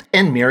Canfield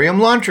and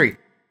Miriam Laundry.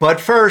 But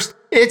first,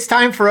 it's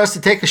time for us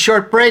to take a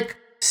short break.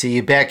 See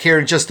you back here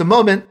in just a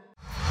moment.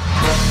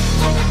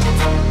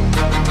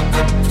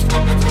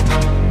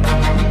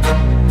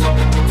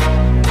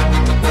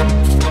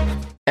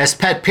 As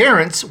pet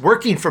parents,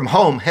 working from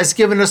home has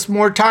given us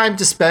more time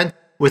to spend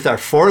with our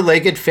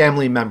four-legged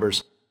family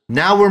members.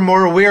 Now we're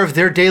more aware of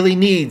their daily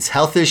needs,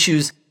 health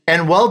issues,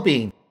 and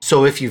well-being.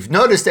 So if you've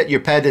noticed that your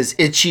pet is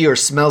itchy or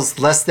smells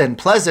less than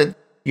pleasant,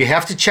 you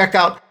have to check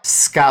out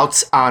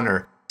Scout's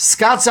Honor.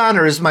 Scout's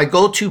Honor is my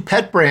go-to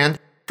pet brand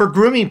for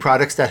grooming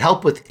products that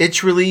help with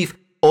itch relief,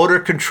 odor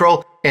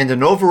control, and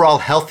an overall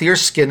healthier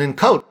skin and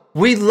coat.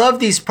 We love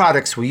these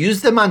products. We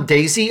use them on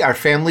Daisy, our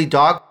family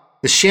dog.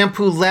 The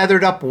shampoo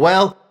lathered up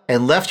well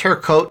and left her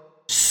coat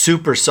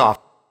super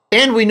soft.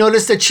 And we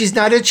noticed that she's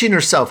not itching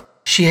herself.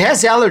 She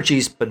has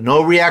allergies, but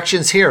no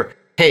reactions here.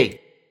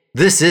 Hey,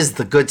 this is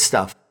the good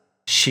stuff.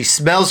 She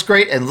smells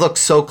great and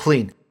looks so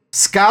clean.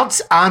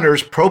 Scout's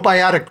Honor's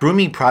probiotic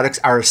grooming products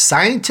are a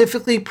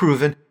scientifically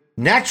proven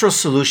natural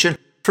solution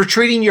for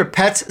treating your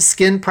pet's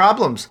skin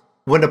problems.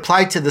 When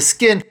applied to the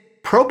skin,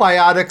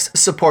 probiotics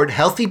support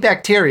healthy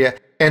bacteria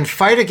and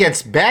fight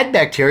against bad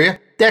bacteria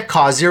that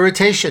cause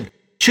irritation.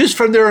 Choose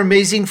from their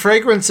amazing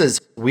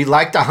fragrances. We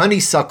like the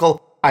honeysuckle.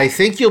 I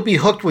think you'll be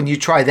hooked when you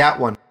try that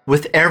one.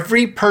 With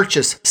every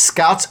purchase,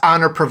 Scout's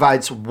Honor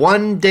provides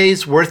 1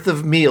 day's worth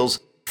of meals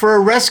for a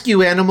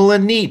rescue animal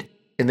in need,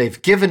 and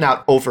they've given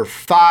out over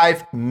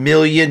 5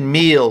 million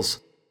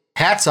meals.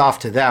 Hats off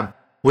to them.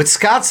 With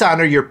Scout's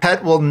Honor, your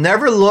pet will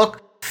never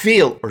look,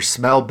 feel, or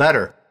smell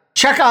better.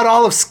 Check out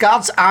all of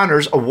Scout's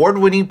Honor's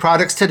award-winning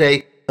products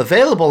today,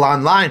 available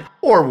online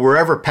or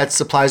wherever pet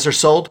supplies are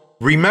sold.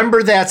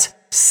 Remember, that's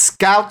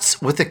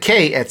Scouts with a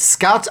K at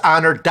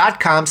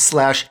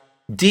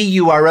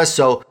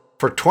scoutshonor.com/DURSO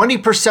for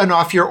 20%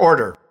 off your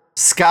order.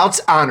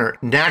 Scout's Honor,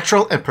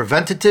 natural and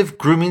preventative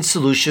grooming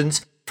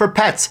solutions for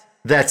pets.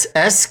 That's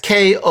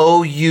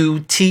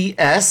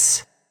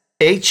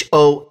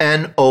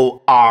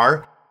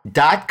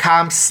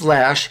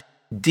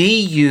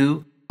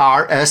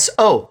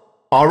SKOUTSHONOR.com/DURSO.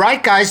 All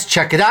right, guys,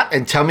 check it out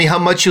and tell me how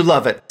much you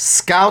love it.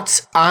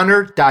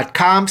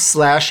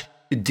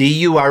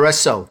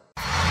 ScoutsHonor.com/DURSO.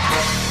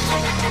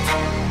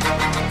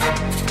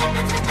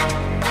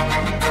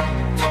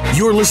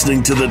 You're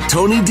listening to the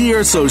Tony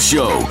DUrso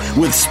Show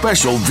with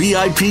special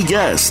VIP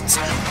guests.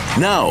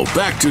 Now,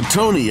 back to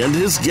Tony and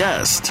his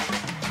guest.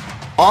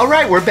 All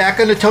right, we're back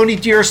on the Tony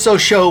DUrso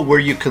Show, where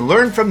you can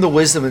learn from the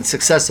wisdom and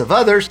success of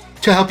others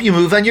to help you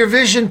move on your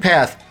vision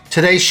path.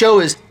 Today's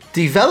show is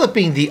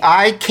Developing the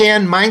I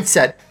Can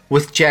Mindset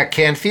with Jack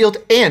Canfield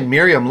and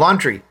Miriam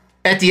Laundry.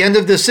 At the end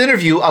of this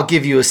interview, I'll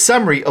give you a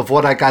summary of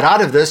what I got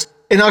out of this,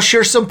 and I'll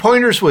share some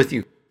pointers with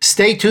you.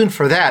 Stay tuned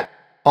for that.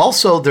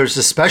 Also, there's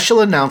a special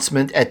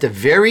announcement at the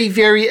very,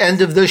 very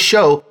end of this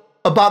show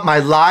about my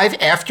live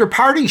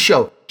after-party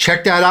show.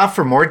 Check that out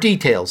for more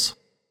details.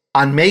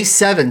 On May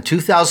 7,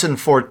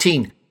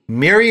 2014,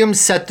 Miriam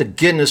set the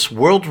Guinness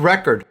World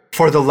Record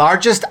for the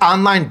largest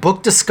online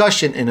book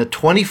discussion in a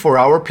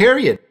 24-hour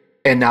period.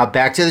 And now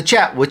back to the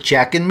chat with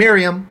Jack and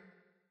Miriam.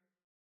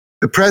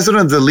 The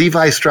president of the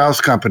Levi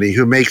Strauss Company,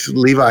 who makes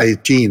Levi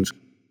jeans,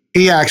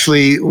 He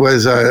actually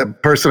was a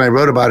person I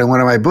wrote about in one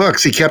of my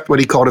books. He kept what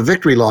he called a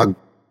victory log.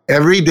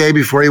 Every day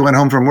before he went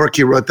home from work,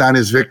 he wrote down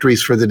his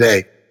victories for the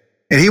day.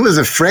 And he was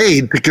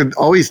afraid to could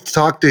always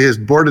talk to his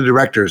board of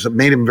directors. It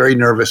made him very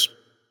nervous.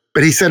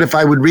 But he said, if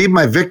I would read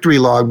my victory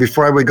log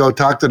before I would go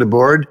talk to the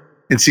board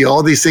and see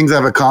all these things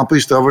I've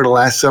accomplished over the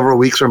last several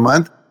weeks or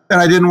month, then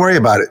I didn't worry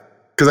about it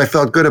because I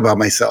felt good about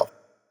myself.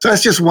 So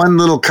that's just one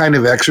little kind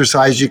of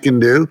exercise you can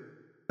do.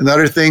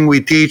 Another thing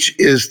we teach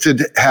is to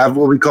have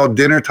what we call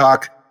dinner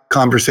talk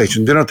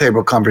conversations, dinner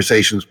table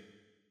conversations.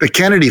 The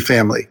Kennedy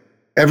family,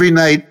 every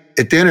night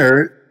at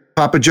dinner,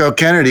 Papa Joe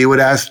Kennedy would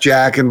ask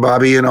Jack and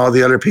Bobby and all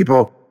the other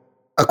people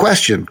a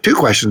question, two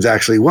questions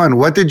actually. One,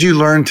 what did you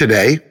learn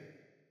today?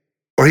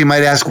 Or he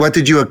might ask, what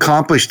did you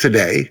accomplish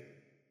today?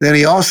 Then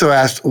he also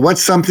asked,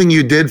 what's something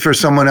you did for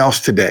someone else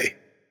today?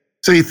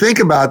 So you think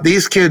about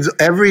these kids,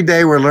 every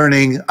day we're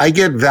learning. I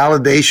get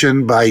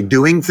validation by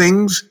doing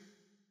things,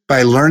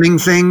 by learning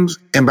things,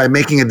 and by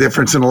making a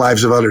difference in the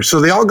lives of others. So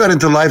they all got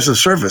into lives of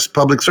service,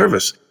 public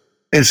service.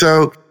 And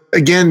so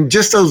again,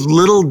 just those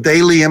little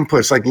daily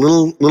inputs, like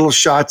little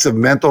shots of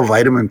mental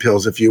vitamin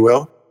pills, if you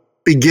will,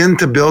 begin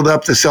to build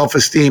up the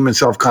self-esteem and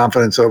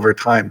self-confidence over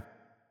time.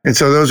 And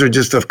so those are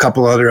just a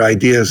couple other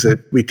ideas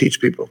that we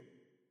teach people.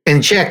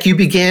 And Jack, you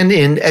began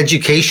in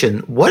education.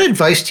 What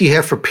advice do you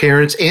have for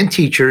parents and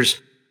teachers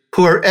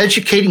who are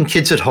educating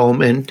kids at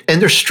home and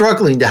they're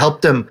struggling to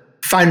help them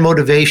find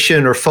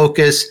motivation or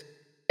focus?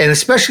 And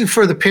especially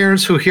for the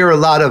parents who hear a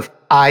lot of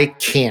I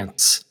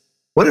can'ts.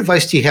 What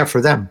advice do you have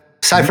for them?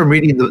 Aside from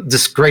reading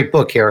this great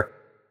book here.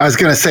 I was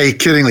going to say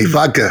kiddingly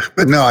vodka,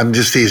 but no, I'm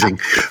just teasing.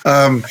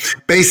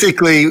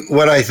 Basically,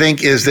 what I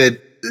think is that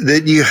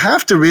you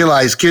have to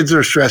realize kids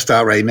are stressed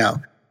out right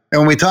now. And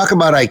when we talk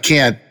about I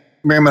can't,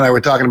 Miriam and I were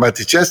talking about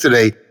this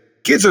yesterday,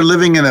 kids are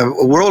living in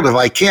a world of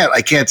I can't.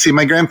 I can't see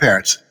my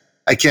grandparents.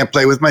 I can't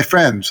play with my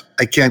friends.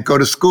 I can't go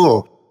to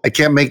school. I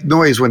can't make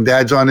noise when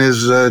dad's on his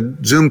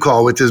Zoom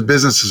call with his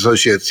business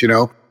associates,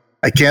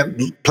 I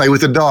can't play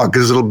with the dog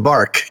because it'll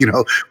bark,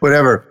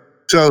 whatever.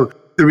 So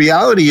the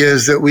reality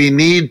is that we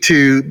need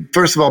to,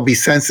 first of all, be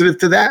sensitive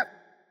to that.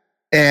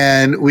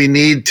 And we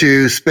need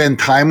to spend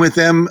time with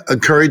them,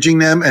 encouraging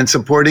them and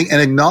supporting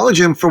and acknowledge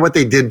them for what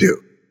they did do.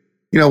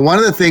 One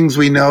of the things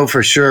we know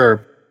for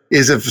sure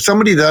is if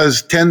somebody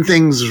does 10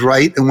 things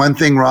right and one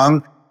thing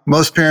wrong,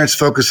 most parents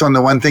focus on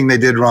the one thing they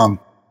did wrong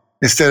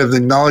instead of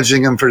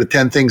acknowledging them for the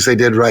 10 things they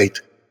did right.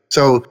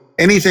 So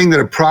anything that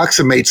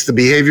approximates the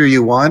behavior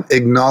you want,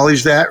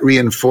 acknowledge that,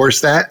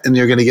 reinforce that, and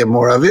you're going to get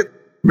more of it.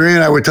 Miriam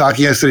and I were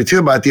talking yesterday too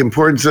about the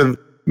importance of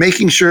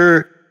making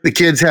sure the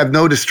kids have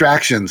no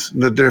distractions,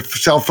 that their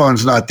cell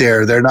phone's not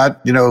there. They're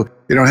not, they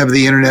don't have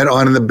the internet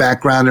on in the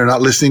background. They're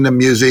not listening to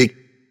music,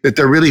 that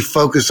they're really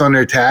focused on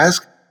their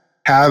task.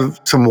 Have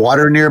some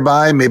water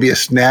nearby, maybe a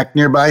snack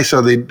nearby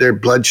so their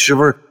blood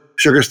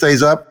sugar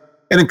stays up,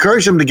 and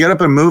encourage them to get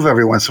up and move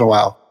every once in a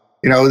while.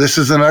 This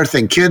is another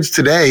thing. Kids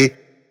today,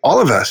 all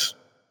of us,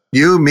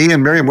 you, me,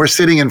 and Miriam, we're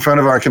sitting in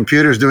front of our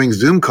computers doing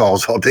Zoom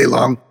calls all day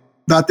long.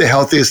 Not the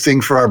healthiest thing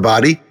for our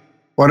body.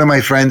 One of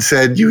my friends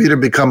said, you either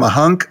become a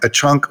hunk, a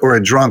chunk, or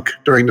a drunk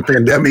during the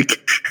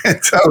pandemic.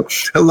 And so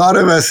a lot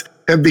of us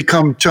have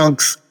become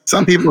chunks.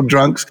 Some people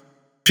drunks.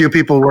 Few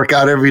people work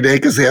out every day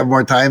because they have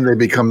more time. They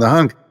become the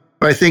hunk.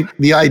 But I think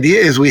the idea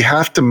is we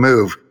have to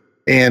move.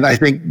 And I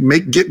think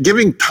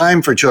giving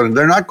time for children.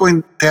 They're not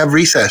going to have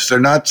recess. They're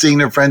not seeing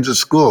their friends at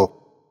school.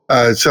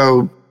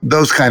 So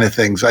those kind of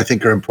things I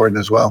think are important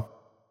as well.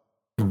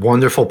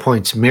 Wonderful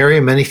points.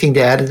 Miriam, anything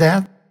to add to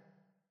that?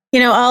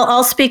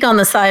 I'll speak on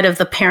the side of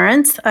the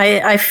parents.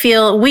 I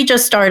feel we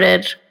just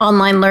started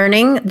online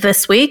learning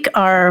this week.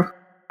 Our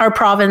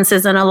province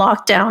is in a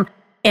lockdown.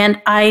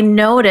 And I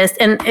noticed,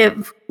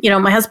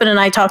 my husband and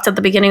I talked at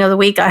the beginning of the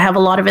week. I have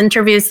a lot of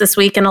interviews this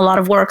week and a lot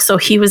of work. So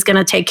he was going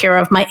to take care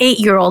of my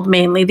 8-year-old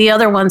mainly. The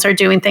other ones are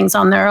doing things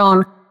on their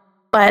own.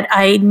 But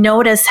I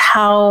noticed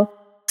how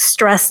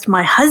stressed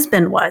my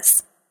husband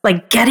was,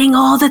 like getting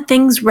all the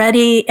things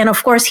ready. And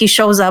of course, he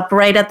shows up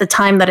right at the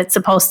time that it's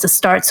supposed to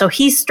start. So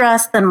he's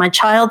stressed and my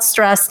child's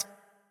stressed.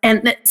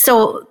 And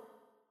so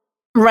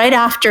right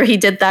after he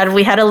did that,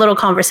 we had a little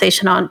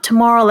conversation on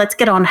tomorrow. Let's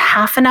get on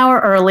half an hour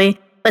early.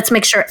 Let's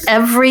make sure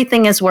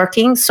everything is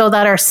working so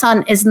that our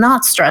son is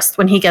not stressed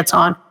when he gets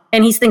on.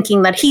 And he's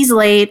thinking that he's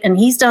late and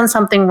he's done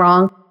something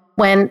wrong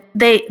when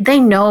they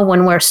know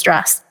when we're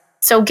stressed.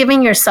 So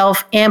giving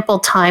yourself ample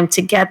time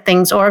to get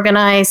things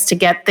organized, to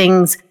get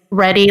things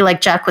ready, like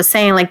Jack was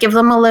saying, like give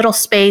them a little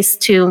space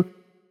to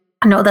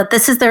know that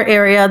this is their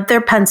area,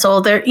 their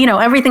pencil, their,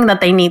 everything that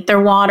they need, their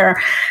water.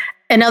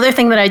 Another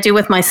thing that I do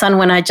with my son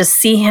when I just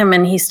see him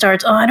and he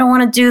starts, I don't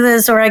want to do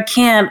this or I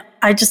can't.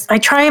 I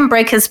try and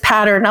break his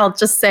pattern. I'll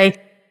just say,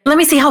 let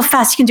me see how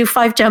fast you can do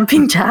 5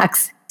 jumping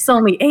jacks. He's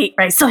only 8,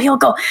 right? So he'll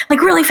go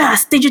like really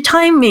fast. Did you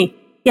time me?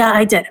 Yeah,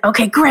 I did.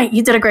 Okay, great.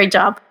 You did a great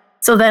job.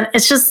 So then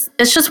it's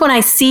just when I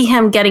see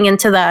him getting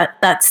into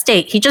that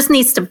state, he just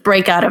needs to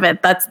break out of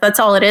it. That's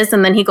all it is.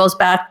 And then he goes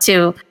back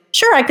to,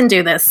 sure, I can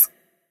do this.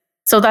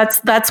 So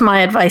that's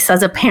my advice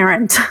as a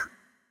parent.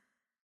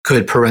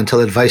 Good parental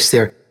advice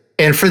there.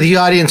 And for the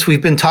audience,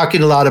 we've been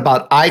talking a lot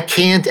about I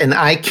can't and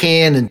I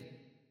can. And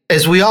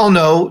as we all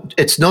know,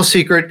 it's no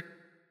secret,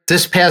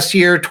 this past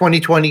year,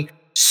 2020,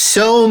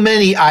 so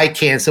many I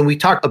can'ts, and we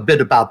talk a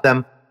bit about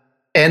them.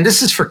 And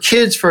this is for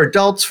kids, for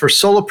adults, for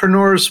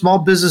solopreneurs, small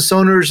business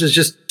owners. It's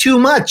just too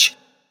much.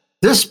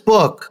 This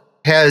book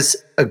has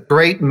a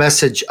great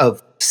message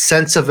of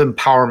sense of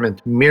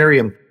empowerment.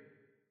 Miriam,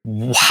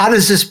 how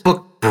does this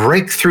book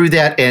break through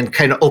that and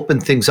kind of open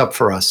things up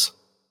for us?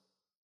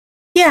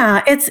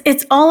 Yeah,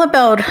 it's all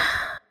about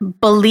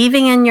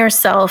believing in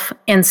yourself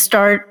and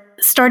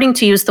starting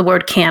to use the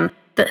word can.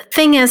 The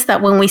thing is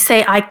that when we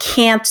say I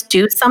can't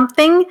do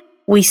something,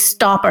 we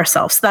stop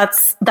ourselves.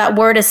 That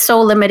word is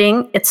so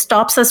limiting. It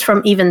stops us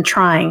from even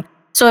trying.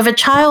 So if a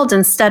child,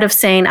 instead of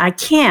saying I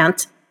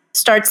can't,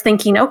 starts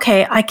thinking,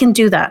 okay, I can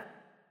do that.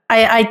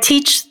 I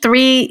teach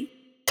three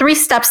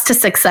steps to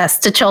success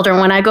to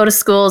children when I go to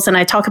schools and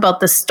I talk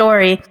about this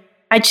story.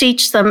 I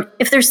teach them,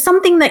 if there's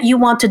something that you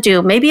want to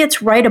do, maybe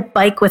it's ride a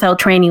bike without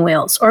training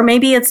wheels, or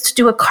maybe it's to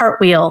do a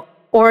cartwheel,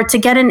 or to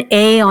get an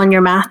A on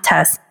your math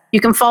test. You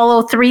can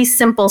follow 3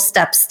 simple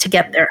steps to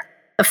get there.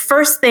 The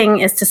first thing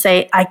is to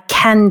say, I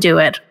can do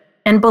it,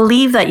 and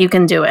believe that you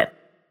can do it.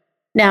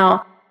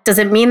 Now, does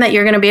it mean that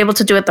you're going to be able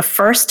to do it the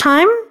first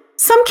time?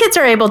 Some kids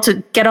are able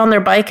to get on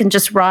their bike and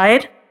just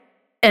ride,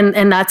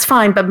 and that's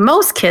fine, but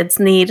most kids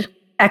need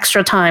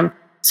extra time.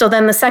 So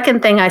then the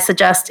second thing I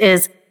suggest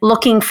is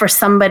looking for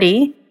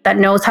somebody that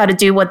knows how to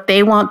do what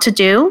they want to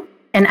do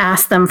and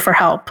ask them for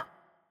help.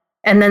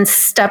 And then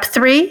step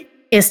 3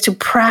 is to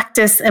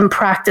practice and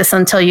practice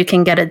until you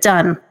can get it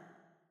done.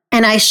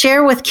 And I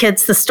share with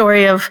kids the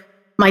story of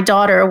my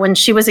daughter. When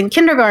she was in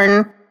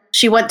kindergarten,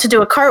 she went to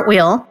do a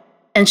cartwheel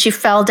and she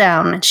fell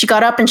down. And she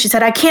got up and she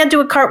said, I can't do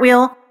a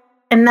cartwheel.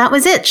 And that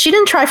was it. She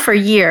didn't try for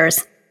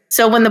years.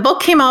 So when the book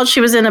came out, she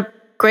was in a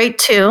grade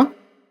 2.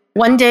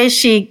 One day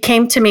she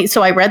came to me.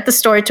 So I read the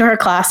story to her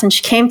class and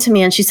she came to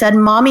me and she said,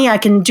 Mommy, I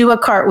can do a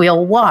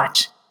cartwheel.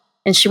 Watch.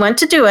 And she went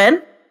to do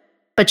it,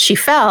 but she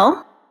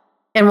fell.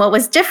 And what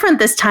was different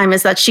this time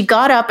is that she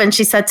got up and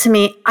she said to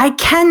me, I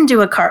can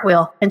do a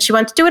cartwheel. And she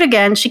went to do it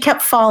again. She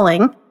kept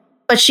falling,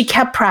 but she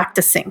kept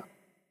practicing.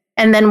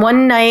 And then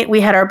one night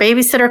we had our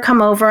babysitter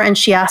come over and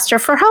she asked her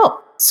for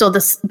help. So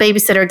this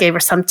babysitter gave her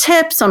some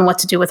tips on what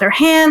to do with her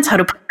hands, how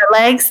to put her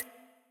legs,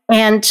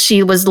 and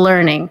she was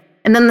learning.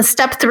 And then the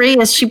step 3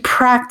 is she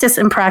practiced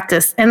and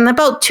practiced. And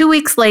about 2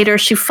 weeks later,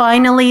 she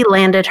finally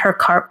landed her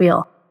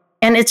cartwheel.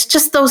 And it's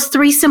just those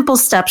 3 simple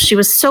steps. She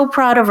was so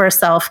proud of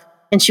herself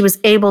and she was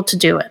able to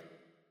do it.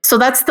 So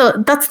that's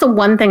the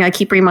one thing I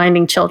keep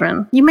reminding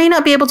children. You may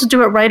not be able to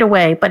do it right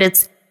away, but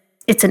it's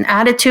an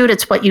attitude.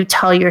 It's what you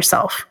tell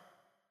yourself.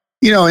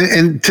 You know,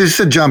 and just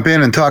to jump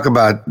in and talk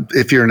about,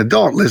 if you're an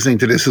adult listening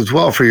to this as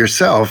well for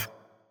yourself,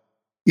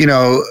 you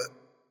know,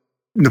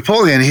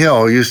 Napoleon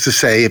Hill used to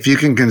say, if you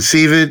can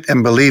conceive it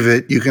and believe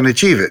it, you can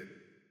achieve it.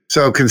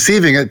 So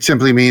conceiving it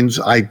simply means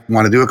I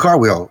want to do a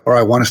cartwheel, or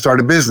I want to start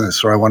a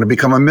business, or I want to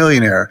become a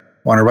millionaire,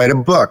 want to write a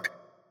book.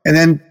 And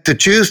then to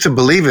choose to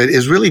believe it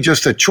is really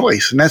just a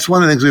choice. And that's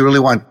one of the things we really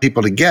want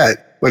people to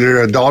get, whether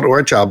you're an adult or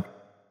a child.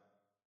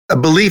 A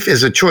belief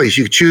is a choice.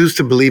 You choose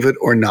to believe it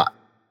or not.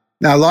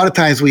 Now, a lot of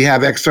times we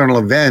have external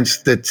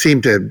events that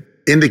seem to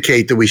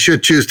indicate that we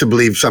should choose to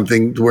believe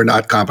something we're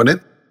not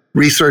competent.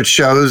 Research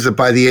shows that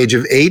by the age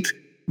of 8,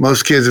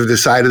 most kids have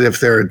decided if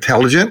they're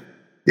intelligent,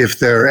 if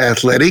they're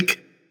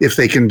athletic, if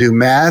they can do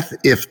math,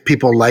 if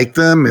people like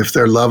them, if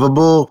they're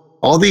lovable.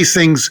 All these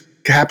things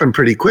happen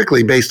pretty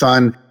quickly based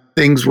on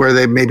things where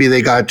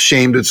they got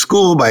shamed at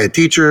school by a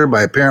teacher,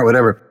 by a parent,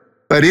 whatever.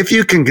 But if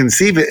you can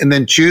conceive it and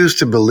then choose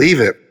to believe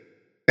it,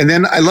 and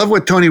then I love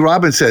what Tony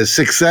Robbins says,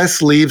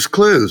 success leaves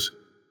clues.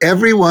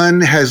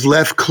 Everyone has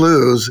left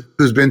clues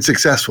who's been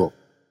successful.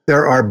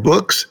 There are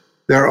books,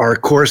 there are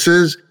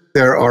courses,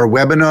 there are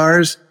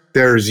webinars,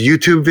 there's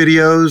YouTube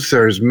videos,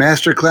 there's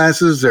master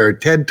classes, there are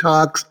TED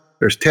Talks,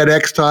 there's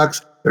TEDx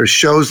Talks, there's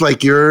shows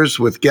like yours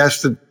with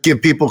guests that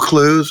give people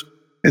clues.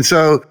 And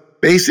so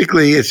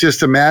basically it's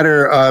just a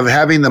matter of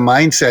having the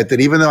mindset that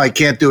even though I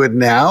can't do it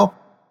now,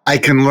 I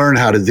can learn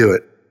how to do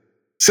it.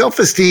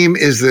 Self-esteem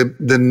is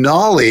the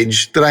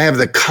knowledge that I have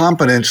the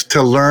competence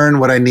to learn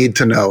what I need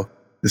to know.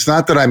 It's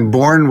not that I'm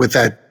born with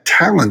that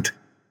talent,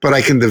 but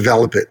I can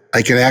develop it.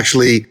 I can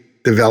actually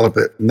develop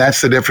it. And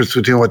that's the difference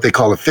between what they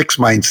call a fixed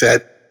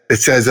mindset. It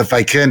says, if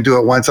I can't do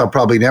it once, I'll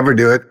probably never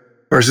do it,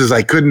 versus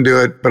I couldn't do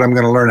it, but I'm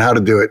going to learn how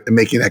to do it, and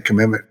making that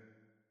commitment.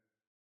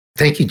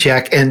 Thank you,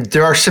 Jack. And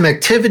there are some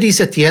activities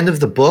at the end of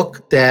the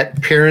book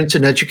that parents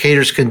and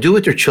educators can do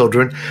with their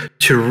children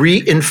to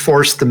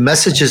reinforce the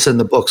messages in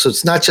the book. So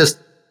it's not just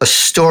a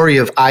story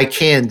of I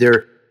can.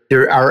 There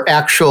are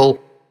actual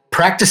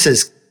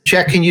practices.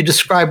 Jack, can you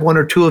describe 1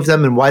 or 2 of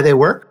them and why they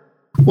work?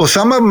 Well,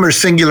 some of them are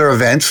singular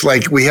events.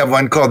 Like we have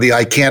one called the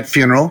I Can't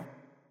Funeral,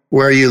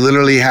 where you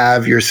literally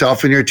have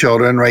yourself and your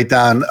children write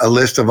down a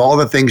list of all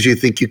the things you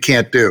think you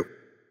can't do.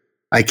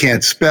 I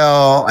can't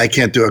spell. I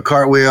can't do a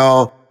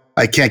cartwheel.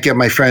 I can't get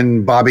my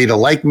friend Bobby to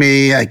like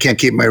me. I can't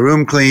keep my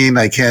room clean.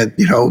 I can't,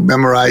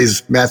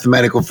 memorize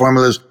mathematical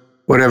formulas,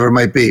 whatever it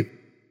might be.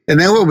 And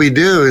then what we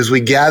do is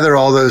we gather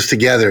all those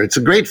together. It's a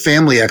great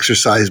family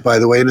exercise, by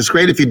the way, and it's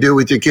great if you do it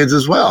with your kids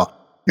as well.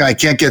 I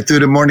can't get through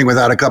the morning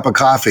without a cup of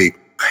coffee.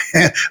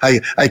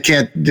 I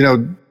can't,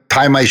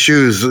 tie my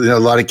shoes. A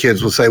lot of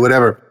kids will say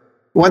whatever.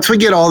 Once we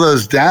get all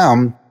those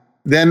down,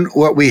 then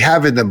what we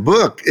have in the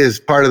book is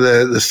part of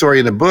the story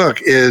in the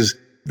book is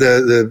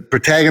the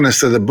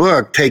protagonist of the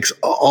book takes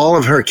all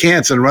of her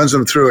cans and runs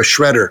them through a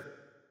shredder.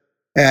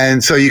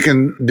 And so you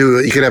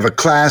could have a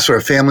class or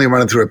a family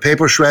run it through a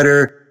paper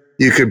shredder.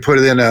 You could put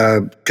it in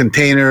a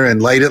container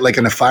and light it like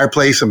in a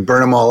fireplace and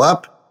burn them all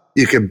up.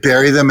 You could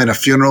bury them in a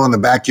funeral in the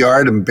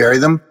backyard and bury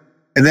them.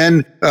 And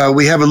then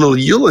we have a little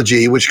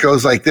eulogy, which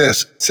goes like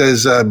this. It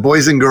says,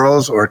 boys and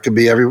girls, or it could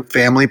be every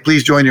family,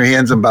 please join your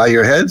hands and bow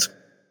your heads.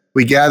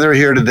 We gather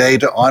here today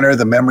to honor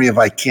the memory of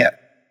I Can't.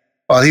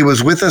 While he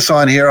was with us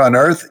here on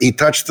earth, he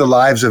touched the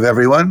lives of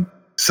everyone,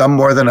 some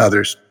more than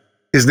others.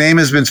 His name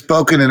has been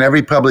spoken in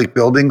every public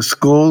building,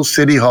 schools,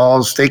 city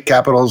halls, state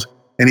capitals,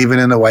 and even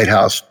in the White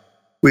House.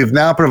 We've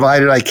now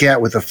provided I Can't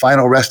with a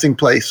final resting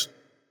place.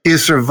 He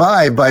is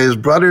survived by his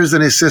brothers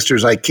and his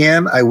sisters. I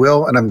can, I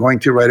will, and I'm going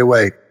to right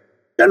away.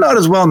 They're not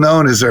as well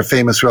known as their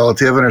famous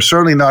relative and are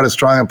certainly not as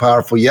strong and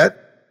powerful yet,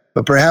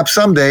 but perhaps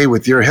someday,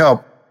 with your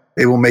help,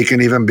 they will make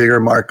an even bigger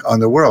mark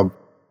on the world.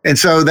 And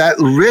so that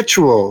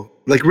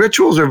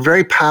rituals are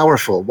very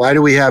powerful. Why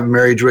do we have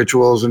marriage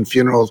rituals and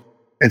funerals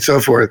and so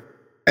forth?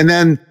 And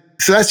then,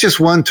 so that's just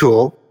one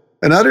tool.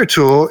 Another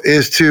tool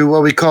is to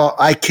what we call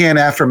I can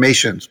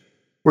affirmations,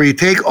 where you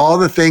take all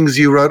the things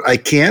you wrote, I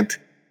can't,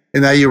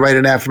 and now you write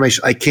an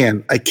affirmation. I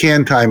can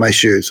tie my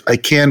shoes. I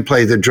can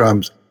play the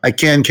drums. I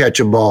can catch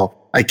a ball.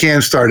 I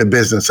can start a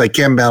business. I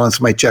can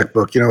balance my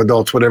checkbook,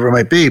 adults, whatever it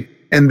might be.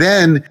 And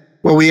then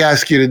what we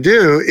ask you to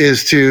do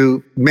is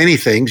to many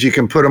things. You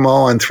can put them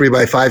all on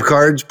 3x5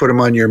 cards, put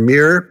them on your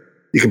mirror.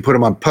 You can put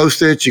them on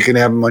Post-its. You can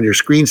have them on your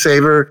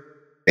screensaver.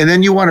 And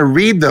then you want to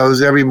read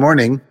those every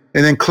morning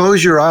and then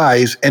close your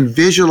eyes and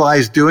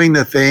visualize doing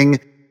the thing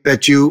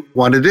that you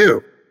want to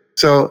do.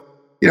 So,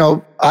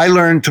 I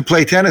learned to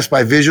play tennis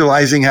by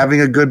visualizing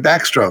having a good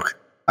backstroke.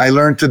 I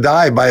learned to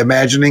dive by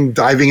imagining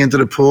diving into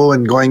the pool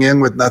and going in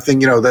with nothing,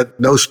 that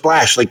no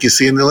splash like you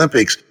see in the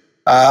Olympics.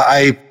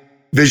 I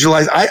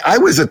visualized, I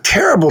was a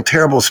terrible,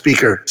 terrible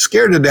speaker,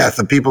 scared to death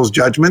of people's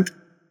judgment.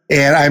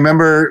 And I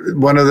remember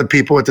one of the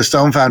people at the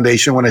Stone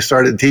Foundation, when I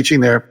started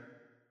teaching there,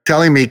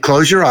 telling me,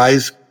 close your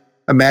eyes,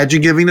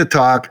 imagine giving the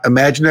talk,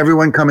 imagine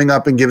everyone coming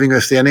up and giving a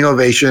standing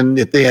ovation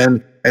at the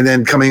end, and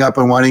then coming up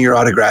and wanting your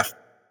autograph.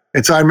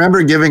 And so I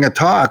remember giving a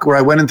talk where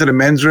I went into the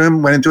men's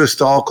room, went into a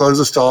stall,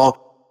 closed the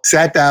stall,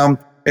 sat down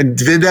and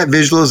did that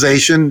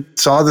visualization,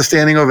 saw the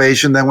standing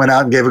ovation, then went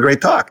out and gave a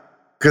great talk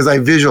because I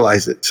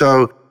visualized it.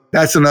 So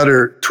that's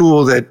another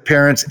tool that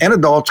parents and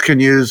adults can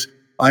use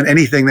on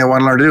anything they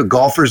want to learn to do.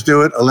 Golfers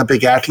do it.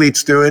 Olympic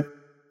athletes do it.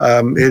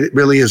 It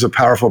really is a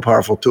powerful,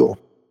 powerful tool.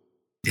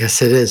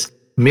 Yes, it is.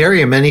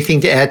 Miriam,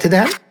 anything to add to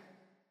that?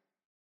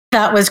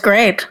 That was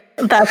great.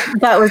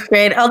 That was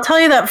great. I'll tell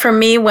you that for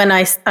me, when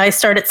I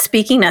started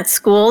speaking at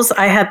schools,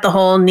 I had the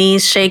whole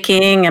knees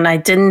shaking and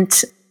I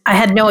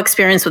had no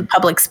experience with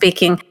public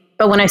speaking.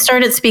 But when I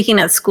started speaking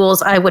at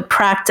schools, I would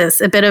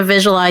practice a bit of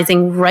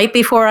visualizing right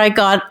before I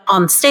got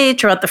on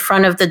stage or at the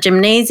front of the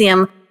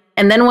gymnasium.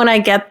 And then when I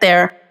get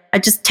there, I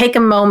just take a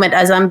moment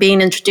as I'm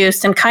being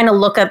introduced and kind of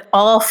look at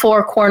all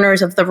four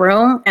corners of the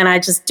room. And I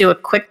just do a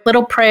quick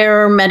little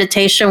prayer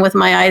meditation with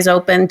my eyes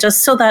open,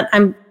 just so that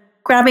I'm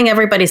grabbing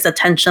everybody's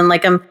attention,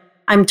 like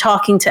I'm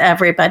talking to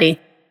everybody.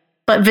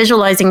 But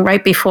visualizing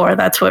right before,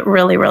 that's what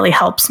really, really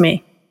helps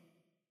me.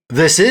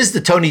 This is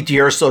the Tony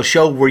DUrso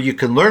Show, where you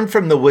can learn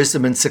from the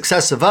wisdom and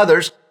success of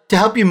others to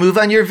help you move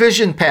on your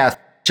vision path.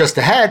 Just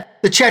ahead,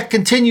 the chat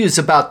continues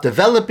about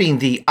developing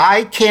the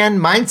I Can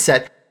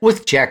mindset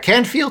with Jack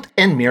Canfield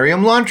and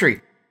Miriam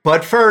Laundry.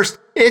 But first,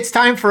 it's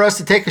time for us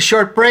to take a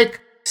short break.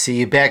 See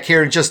you back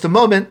here in just a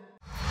moment.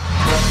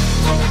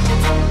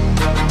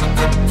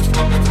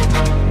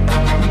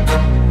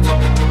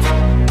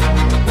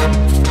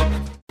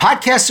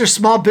 Podcasts are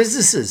small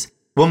businesses.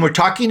 When we're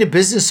talking to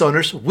business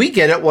owners, we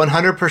get it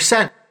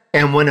 100%.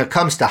 And when it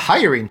comes to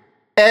hiring,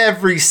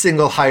 every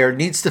single hire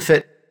needs to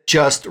fit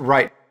just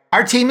right.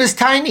 Our team is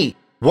tiny.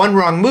 One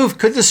wrong move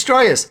could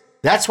destroy us.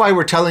 That's why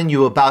we're telling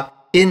you about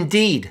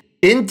Indeed.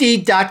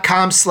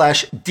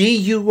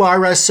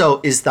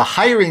 Indeed.com/DURSO is the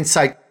hiring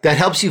site that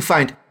helps you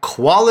find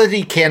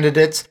quality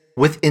candidates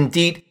with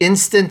Indeed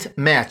Instant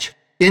Match.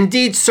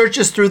 Indeed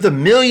searches through the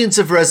millions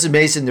of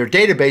resumes in their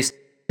database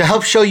to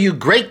help show you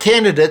great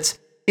candidates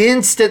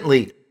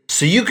instantly,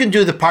 so you can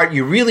do the part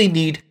you really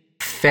need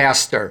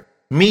faster.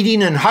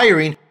 Meeting and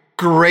hiring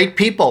great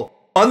people.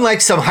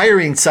 Unlike some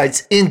hiring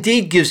sites,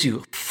 Indeed gives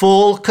you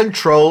full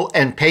control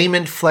and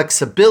payment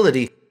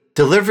flexibility,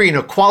 delivering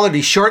a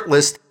quality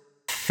shortlist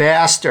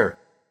faster.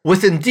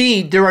 With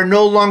Indeed, there are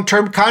no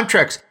long-term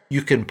contracts.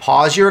 You can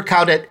pause your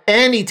account at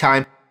any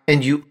time,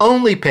 and you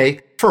only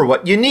pay for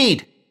what you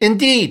need.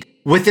 Indeed,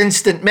 with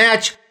Instant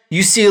Match,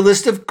 you see a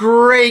list of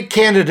great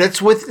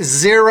candidates with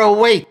zero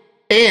wait.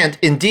 And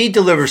Indeed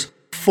delivers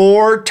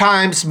 4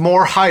 times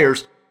more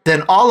hires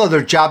than all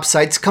other job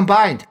sites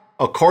combined,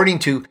 according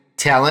to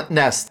Talent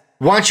Nest.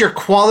 Want your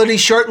quality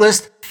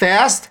shortlist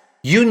fast?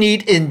 You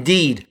need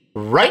Indeed.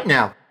 Right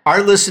now,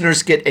 our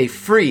listeners get a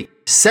free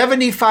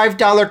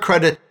 $75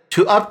 credit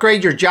to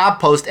upgrade your job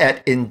post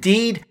at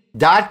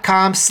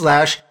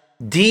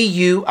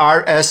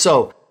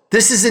Indeed.com/DURSO.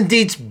 This is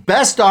Indeed's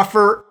best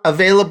offer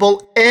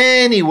available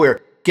anywhere.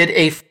 Get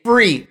a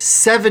free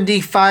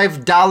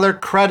 $75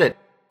 credit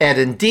at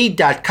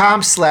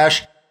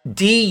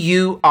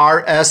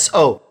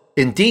Indeed.com/DURSO.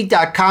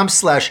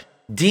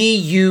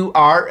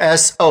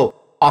 Indeed.com/DURSO.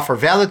 Offer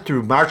valid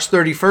through March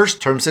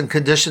 31st. Terms and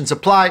conditions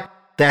apply.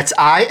 That's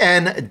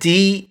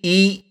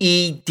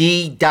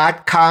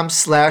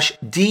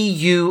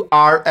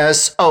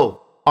Indeed.com/DURSO.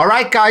 All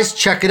right, guys,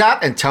 check it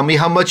out and tell me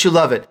how much you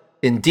love it.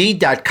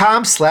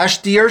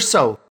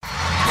 Indeed.com/DUrso.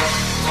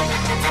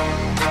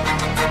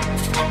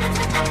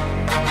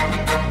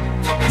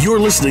 You're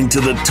listening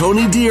to the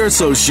Tony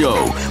DUrso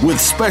Show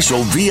with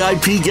special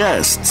VIP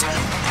guests.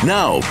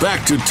 Now,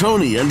 back to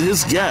Tony and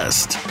his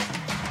guest.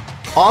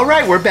 All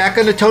right, we're back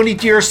on the Tony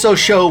DUrso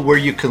Show, where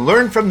you can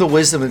learn from the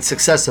wisdom and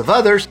success of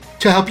others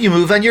to help you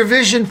move on your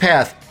vision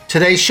path.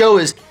 Today's show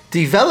is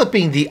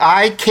Developing the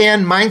I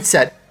Can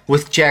Mindset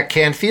with Jack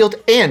Canfield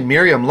and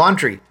Miriam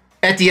Laundry.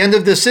 At the end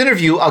of this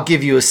interview, I'll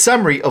give you a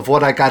summary of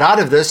what I got out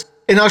of this,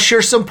 and I'll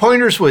share some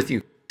pointers with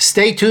you.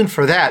 Stay tuned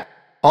for that.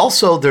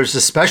 Also, there's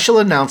a special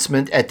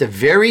announcement at the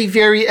very,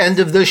 very end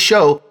of this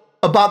show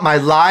about my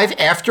live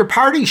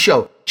after-party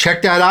show.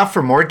 Check that out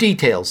for more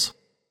details.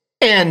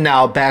 And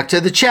now back to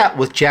the chat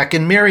with Jack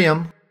and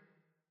Miriam.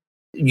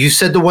 You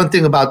said the one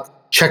thing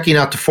about checking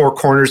out the four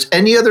corners.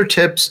 Any other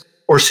tips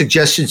or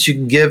suggestions you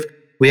can give?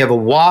 We have a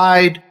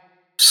wide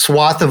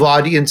swath of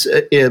audience,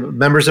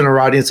 members in our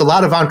audience, a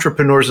lot of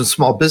entrepreneurs and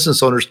small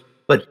business owners,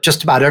 but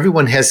just about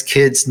everyone has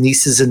kids,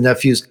 nieces, and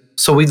nephews.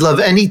 So we'd love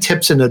any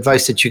tips and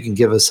advice that you can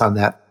give us on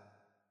that.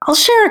 I'll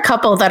share a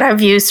couple that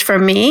I've used for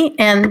me.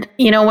 And,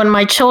 when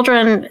my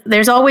children,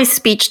 there's always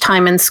speech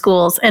time in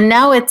schools, and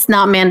now it's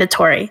not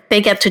mandatory. They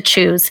get to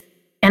choose.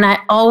 And I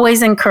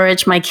always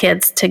encourage my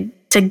kids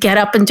to get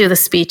up and do the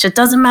speech. It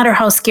doesn't matter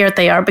how scared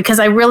they are, because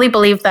I really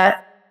believe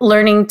that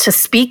learning to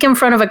speak in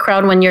front of a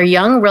crowd when you're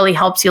young really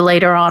helps you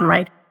later on,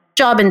 right?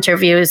 Job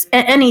interviews,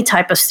 any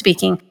type of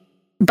speaking.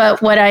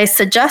 But what I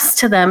suggest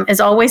to them is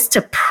always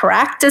to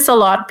practice a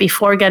lot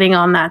before getting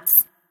on that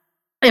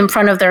in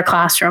front of their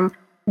classroom.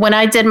 When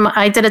I did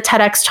a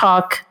TEDx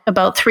talk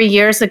about 3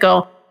 years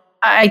ago,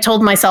 I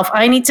told myself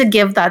I need to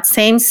give that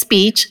same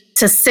speech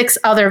to 6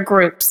 other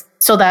groups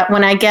so that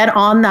when I get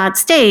on that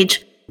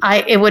stage,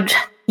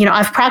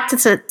 I've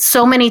practiced it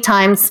so many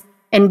times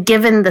and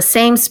given the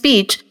same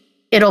speech,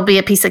 it'll be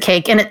a piece of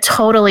cake. And it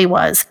totally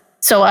was.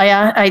 So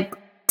I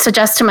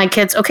suggest to my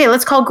kids, okay,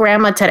 let's call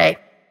grandma today,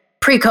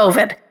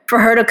 pre-COVID, for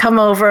her to come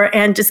over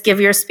and just give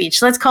your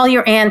speech. Let's call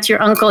your aunt,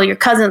 your uncle, your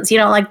cousins,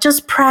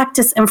 just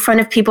practice in front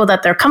of people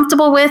that they're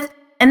comfortable with.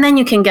 And then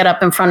you can get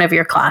up in front of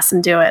your class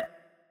and do it.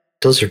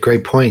 Those are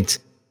great points.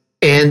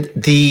 And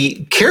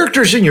the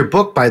characters in your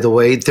book, by the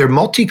way, they're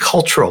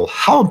multicultural.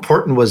 How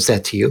important was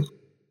that to you?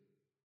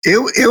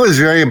 It was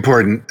very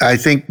important. I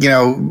think,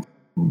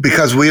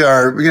 because we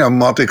are,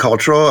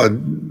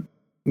 multicultural.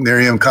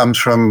 Miriam comes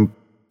from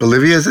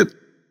Bolivia, is it?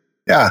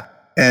 Yeah.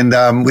 And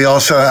we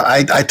also,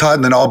 I taught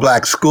in an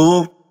all-black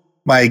school.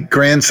 My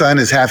grandson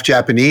is half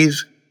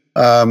Japanese.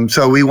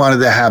 So we wanted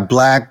to have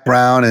black,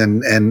 brown,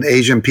 and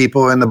Asian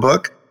people in the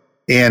book.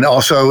 And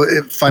also,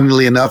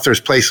 funnily enough,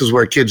 there's places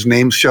where kids'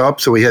 names show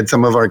up. So we had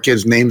some of our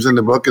kids' names in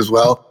the book as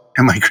well,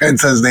 and my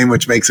grandson's name,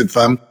 which makes it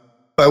fun.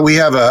 But we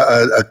have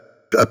a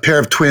pair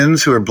of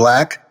twins who are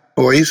black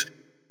boys.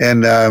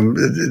 And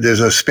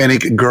there's a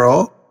Hispanic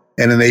girl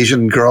and an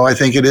Asian girl, I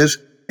think it is.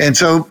 And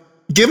so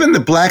given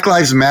that Black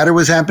Lives Matter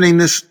was happening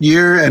this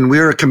year and we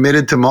were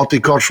committed to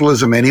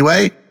multiculturalism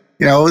anyway,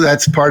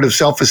 that's part of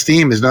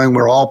self-esteem, is knowing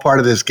we're all part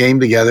of this game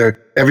together.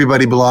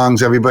 Everybody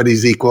belongs,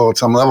 everybody's equal at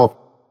some level.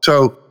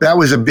 So that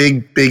was a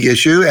big, big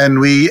issue. And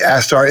we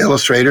asked our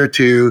illustrator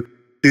to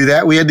do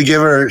that. We had to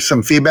give her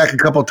some feedback a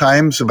couple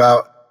times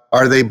about,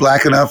 are they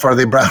black enough? Are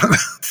they brown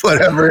enough?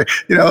 Whatever,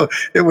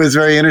 it was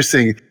very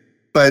interesting.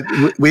 But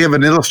we have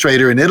an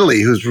illustrator in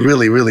Italy who's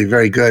really, really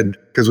very good,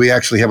 because we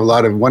actually have a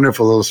lot of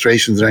wonderful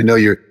illustrations. And I know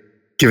you're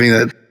giving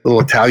a little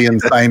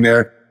Italian sign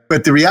there.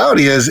 But the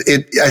reality is,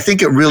 I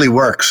think it really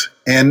works.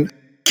 And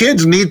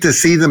kids need to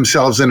see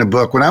themselves in a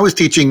book. When I was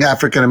teaching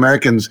African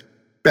Americans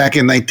back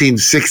in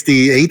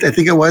 1968, I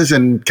think it was,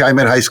 in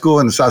Calumet High School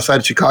in the south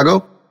side of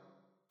Chicago,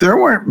 there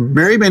weren't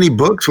very many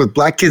books with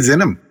black kids in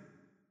them.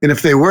 And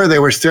if they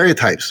were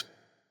stereotypes.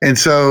 And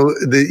so,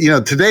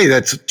 today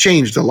that's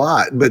changed a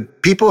lot.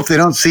 But people, if they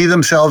don't see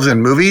themselves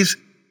in movies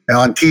and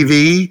on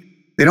TV,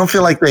 they don't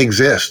feel like they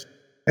exist.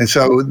 And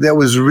so that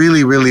was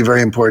really, really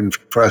very important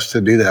for us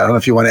to do that. I don't know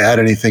if you want to add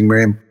anything,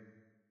 Miriam.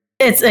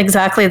 It's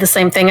exactly the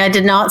same thing. I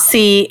did not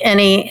see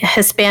any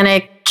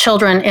Hispanic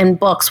children in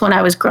books when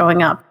I was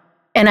growing up.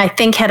 And I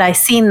think had I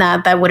seen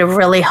that, that would have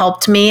really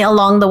helped me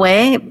along the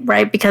way,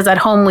 right? Because at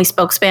home we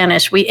spoke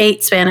Spanish. We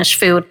ate Spanish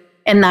food.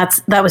 And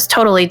that was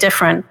totally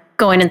different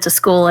going into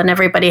school and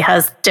everybody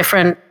has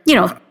different,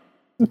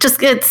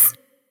 just it's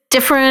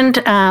different.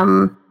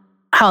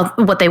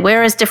 What they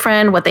wear is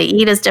different, what they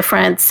eat is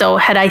different. So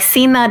had I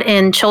seen that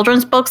in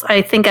children's books,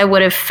 I think I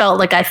would have felt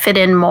like I fit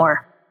in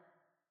more.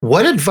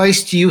 What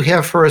advice do you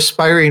have for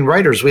aspiring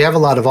writers? We have a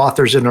lot of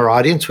authors in our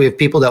audience. We have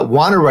people that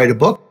want to write a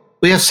book.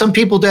 We have some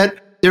people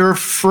that they're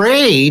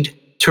afraid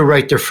to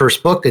write their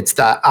first book. It's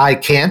the I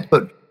can't,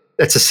 but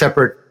that's a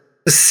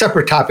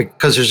separate topic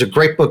because there's a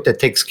great book that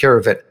takes care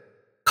of it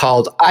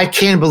called I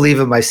Can Believe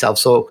in Myself.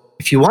 So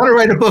if you want to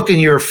write a book and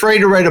you're afraid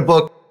to write a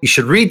book, you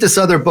should read this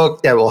other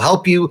book that will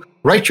help you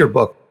write your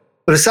book.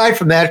 But aside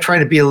from that, trying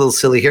to be a little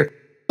silly here,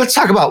 let's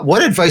talk about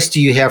what advice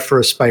do you have for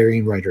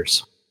aspiring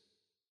writers?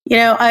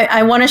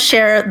 I want to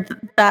share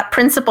that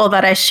principle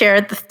that I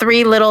shared, the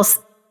 3 little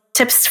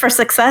tips for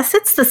success.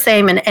 It's the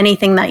same in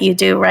anything that you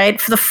do,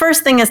 right? The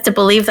first thing is to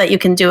believe that you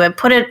can do it.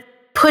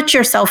 Put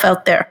yourself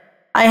out there.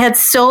 I had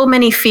so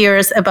many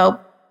fears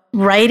about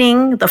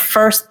writing the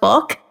first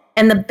book.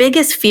 And the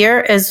biggest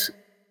fear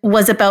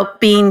was about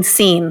being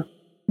seen.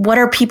 What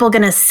are people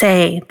going to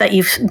say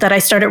that I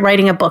started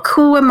writing a book?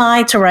 Who am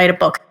I to write a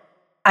book?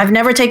 I've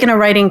never taken a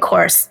writing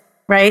course,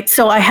 right?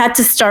 So I had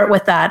to start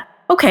with that.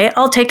 Okay,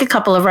 I'll take a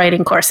couple of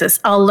writing courses.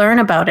 I'll learn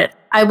about it.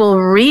 I will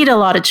read a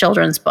lot of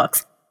children's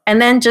books. And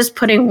then just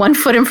putting one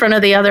foot in front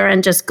of the other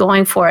and just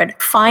going for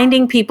it.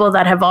 Finding people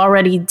that have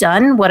already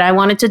done what I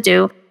wanted to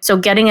do. So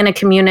getting in a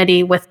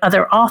community with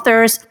other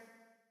authors,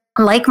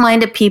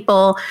 like-minded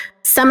people,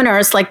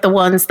 seminars like the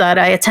ones that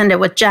I attended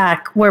with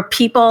Jack, where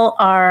people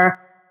are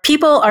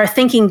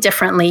thinking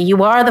differently.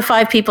 You are the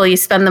 5 people you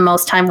spend the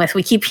most time with.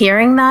 We keep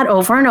hearing that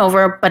over and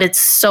over, but it's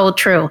so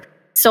true.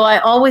 So I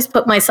always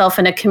put myself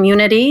in a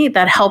community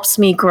that helps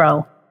me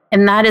grow.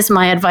 And that is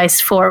my advice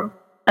for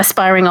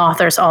aspiring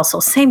authors also.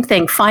 Same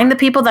thing. Find the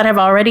people that have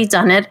already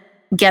done it,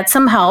 get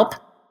some help,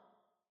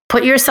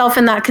 put yourself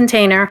in that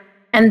container,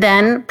 and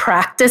then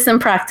practice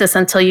and practice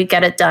until you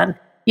get it done.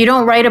 You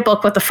don't write a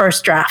book with the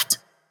first draft.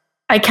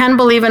 I Can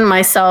Believe in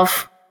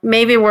Myself.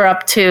 Maybe we're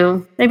up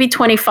to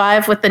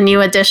 25 with the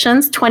new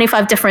editions,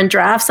 25 different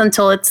drafts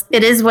until it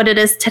is what it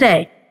is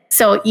today.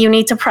 So you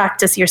need to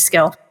practice your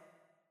skill.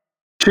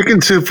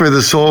 Chicken Soup for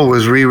the Soul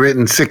was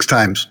rewritten 6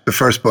 times, the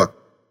first book.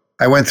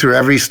 I went through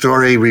every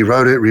story,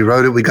 rewrote it.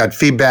 We got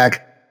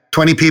feedback.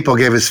 20 people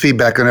gave us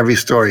feedback on every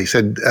story.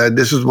 Said,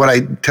 this is what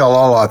I tell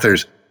all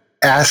authors.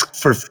 Ask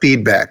for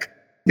feedback.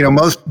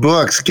 Most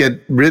books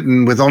get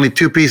written with only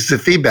 2 pieces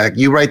of feedback.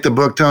 You write the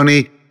book,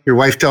 Tony. Your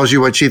wife tells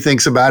you what she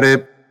thinks about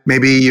it.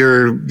 Maybe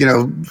your,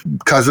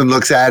 cousin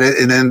looks at it,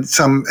 and then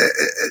some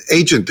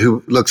agent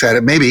who looks at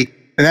it, maybe.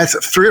 And that's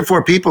 3 or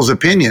 4 people's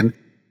opinion.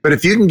 But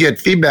if you can get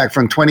feedback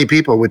from 20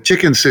 people with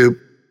Chicken Soup,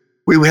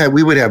 we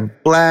would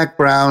have black,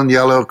 brown,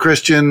 yellow,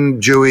 Christian,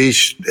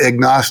 Jewish,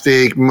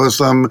 agnostic,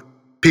 Muslim,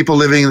 people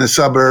living in the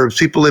suburbs,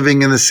 people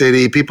living in the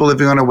city, people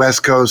living on the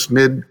West Coast,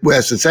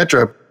 Midwest,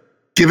 etc.,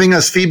 giving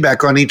us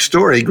feedback on each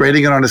story,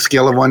 grading it on a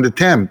scale of 1 to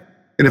 10.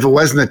 And if it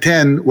wasn't a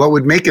 10, what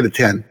would make it a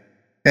 10?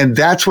 And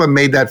that's what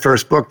made that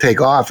first book take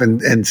off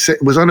and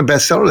was on a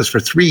bestseller list for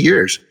 3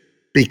 years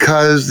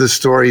because the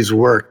stories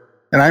worked.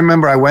 And I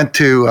remember I went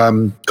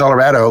to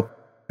Colorado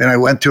and I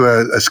went to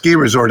a ski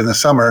resort in the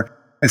summer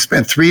and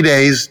spent 3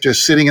 days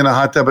just sitting in a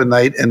hot tub at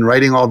night and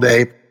writing all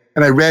day.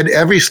 And I read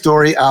every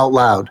story out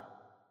loud.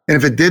 And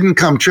if it didn't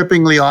come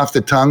trippingly off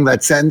the tongue,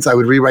 that sentence, I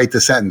would rewrite the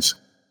sentence.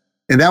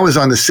 And that was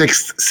on the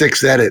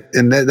sixth edit.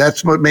 And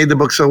that's what made the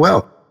book so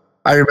well.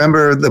 I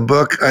remember the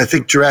book, I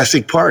think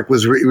Jurassic Park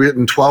was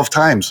written 12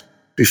 times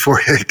before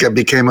it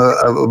became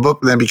a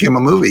book and then became a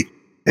movie.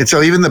 And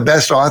so even the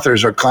best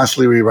authors are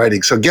constantly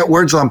rewriting. So get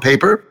words on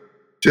paper.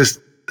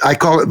 I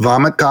call it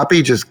vomit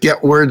copy. Just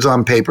get words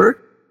on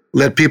paper,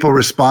 let people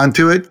respond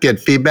to it, get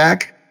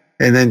feedback,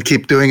 and then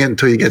keep doing it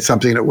until you get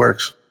something that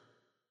works.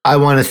 I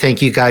want to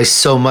thank you guys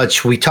so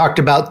much. We talked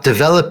about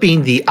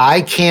developing the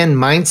I Can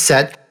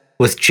mindset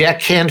with Jack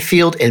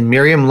Canfield and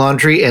Miriam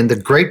Laundry. And the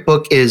great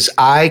book is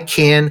I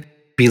Can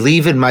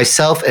Believe in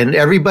Myself. And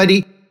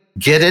everybody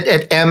get it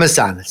at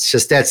Amazon. It's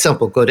just that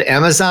simple. Go to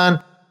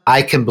Amazon,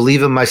 I Can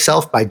Believe in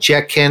Myself by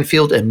Jack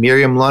Canfield and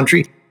Miriam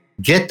Laundry.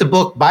 Get the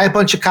book, buy a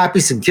bunch of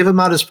copies and give them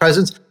out as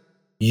presents.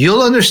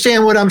 You'll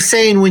understand what I'm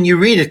saying when you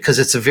read it because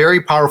it's a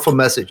very powerful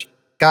message.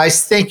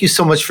 Guys, thank you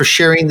so much for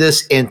sharing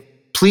this. And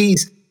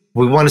please,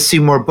 we want to see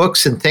more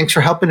books, and thanks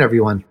for helping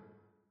everyone.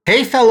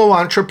 Hey, fellow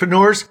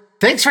entrepreneurs.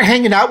 Thanks for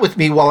hanging out with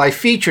me while I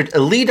featured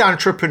elite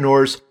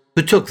entrepreneurs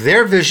who took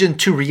their vision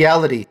to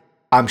reality.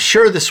 I'm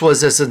sure this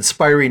was as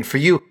inspiring for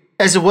you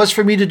as it was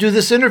for me to do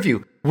this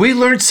interview. We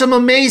learned some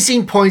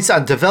amazing points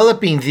on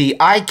developing the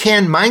I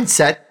Can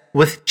mindset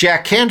with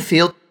Jack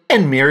Canfield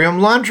and Miriam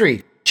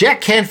Laundry.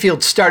 Jack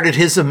Canfield started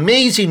his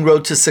amazing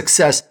road to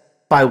success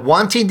by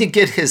wanting to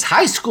get his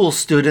high school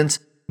students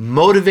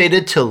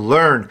motivated to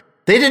learn.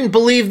 They didn't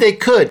believe they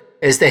could,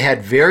 as they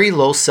had very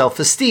low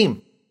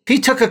self-esteem. He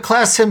took a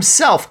class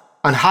himself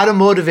on how to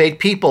motivate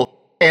people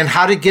and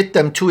how to get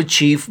them to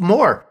achieve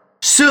more.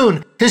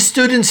 Soon, his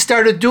students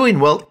started doing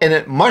well, and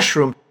it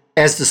mushroomed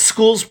as the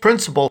school's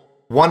principal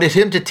wanted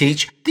him to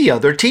teach the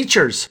other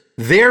teachers.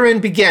 Therein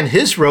began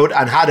his road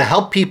on how to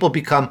help people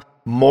become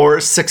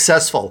more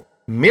successful.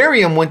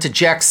 Miriam went to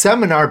Jack's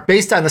seminar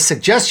based on a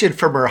suggestion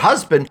from her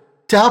husband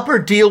to help her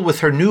deal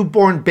with her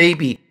newborn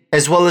baby,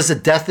 as well as a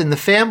death in the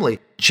family.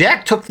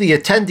 Jack took the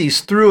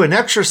attendees through an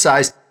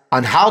exercise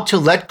on how to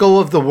let go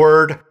of the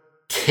word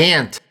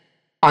can't.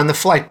 On the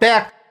flight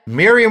back,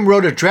 Miriam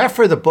wrote a draft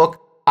for the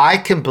book, I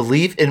Can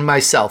Believe in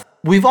Myself.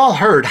 We've all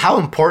heard how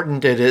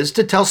important it is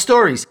to tell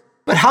stories,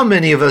 but how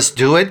many of us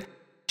do it?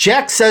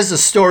 Jack says a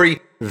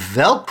story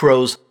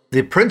velcros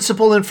the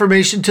principal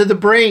information to the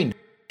brain.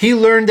 He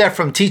learned that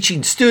from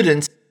teaching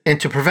students and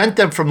to prevent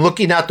them from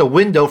looking out the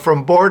window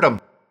from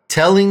boredom.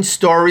 Telling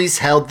stories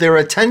held their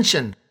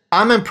attention.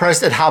 I'm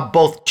impressed at how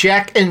both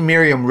Jack and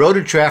Miriam wrote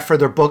a draft for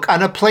their book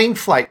on a plane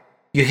flight.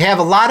 You have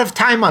a lot of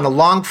time on a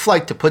long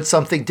flight to put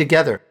something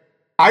together.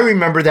 I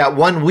remember that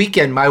one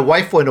weekend my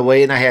wife went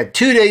away and I had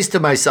 2 days to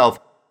myself.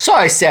 So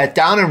I sat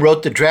down and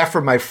wrote the draft for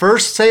my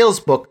first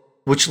sales book,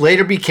 which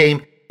later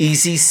became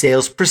Easy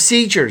Sales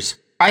Procedures.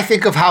 I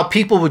think of how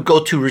people would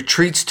go to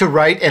retreats to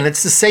write, and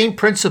it's the same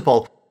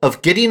principle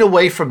of getting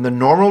away from the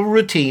normal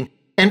routine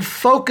and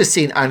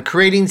focusing on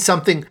creating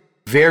something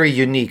very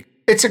unique.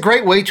 It's a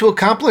great way to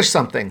accomplish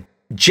something.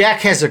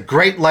 Jack has a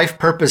great life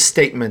purpose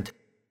statement: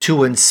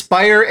 to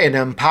inspire and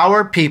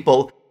empower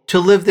people to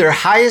live their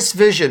highest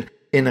vision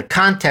in a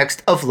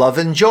context of love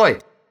and joy.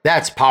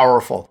 That's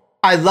powerful.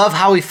 I love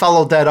how he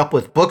followed that up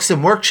with books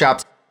and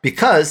workshops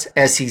because,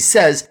 as he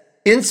says,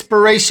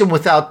 inspiration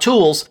without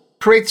tools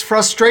creates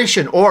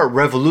frustration or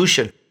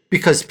revolution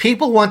because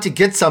people want to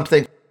get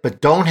something but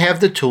don't have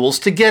the tools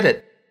to get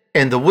it.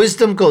 And the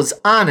wisdom goes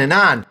on and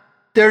on.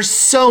 There's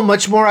so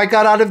much more I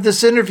got out of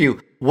this interview.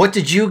 What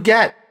did you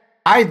get?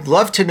 I'd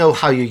love to know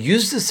how you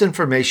use this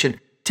information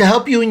to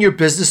help you in your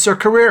business or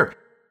career.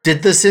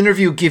 Did this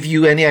interview give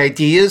you any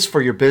ideas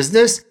for your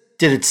business?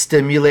 Did it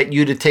stimulate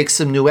you to take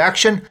some new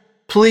action?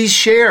 Please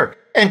share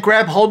and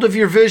grab hold of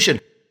your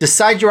vision.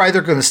 Decide you're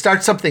either going to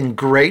start something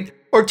great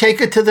or take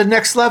it to the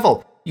next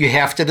level. You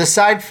have to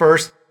decide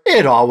first.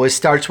 It always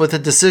starts with a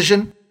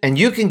decision, and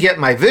you can get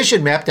my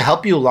vision map to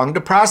help you along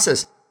the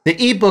process.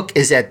 The ebook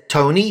is at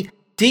Tony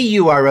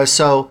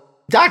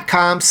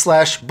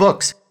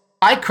DUrso.com/books.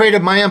 I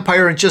created my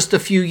empire in just a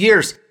few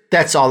years.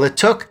 That's all it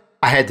took.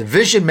 I had the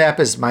vision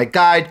map as my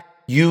guide.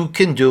 You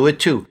can do it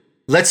too.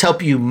 Let's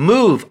help you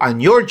move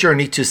on your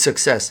journey to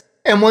success.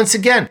 And once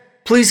again,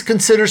 please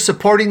consider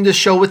supporting the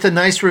show with a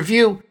nice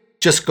review.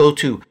 Just go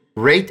to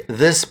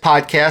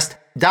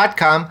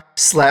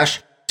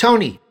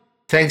ratethispodcast.com/Tony.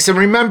 Thanks, and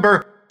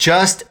remember,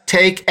 just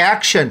take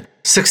action.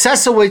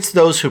 Success awaits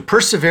those who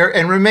persevere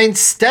and remain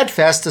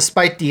steadfast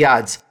despite the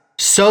odds.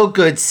 Sow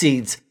good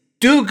seeds,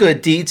 do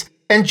good deeds,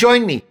 and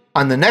join me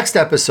on the next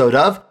episode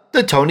of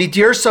The Tony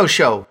DUrso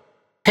Show.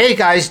 Hey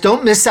guys,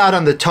 don't miss out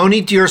on the Tony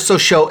DUrso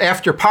Show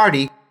after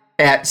party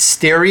at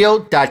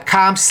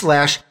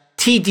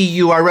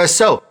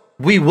stereo.com/TDURSO.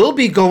 We will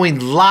be going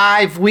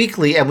live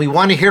weekly and we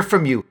want to hear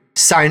from you.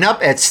 Sign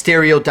up at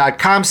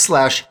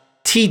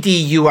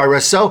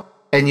stereo.com/TDURSO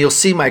and you'll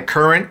see my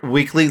current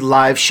weekly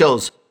live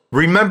shows.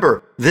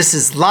 Remember, this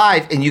is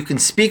live and you can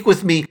speak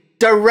with me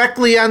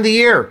directly on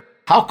the air.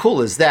 How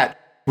cool is that?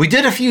 We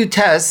did a few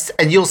tests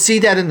and you'll see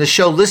that in the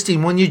show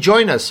listing when you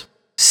join us.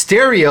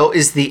 Stereo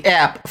is the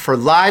app for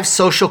live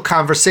social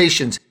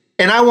conversations,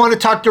 and I want to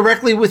talk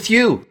directly with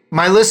you,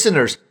 my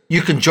listeners.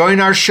 You can join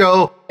our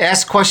show,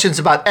 ask questions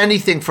about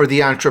anything for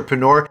the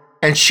entrepreneur,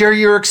 and share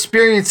your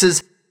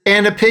experiences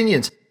and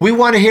opinions. We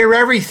want to hear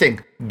everything.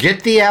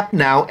 Get the app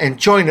now and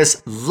join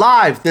us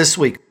live this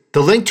week.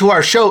 The link to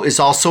our show is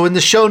also in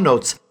the show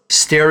notes,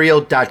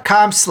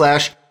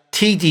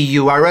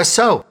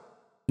 stereo.com/TDURSO.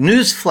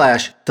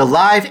 Newsflash, the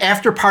live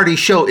after party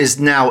show is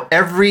now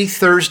every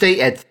Thursday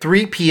at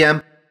 3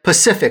 p.m.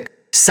 Pacific.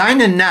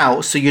 Sign in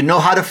now so you know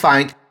how to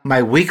find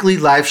my weekly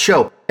live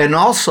show and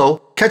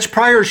also catch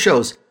prior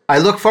shows. I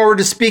look forward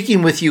to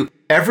speaking with you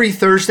every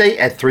Thursday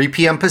at 3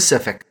 p.m.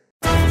 Pacific.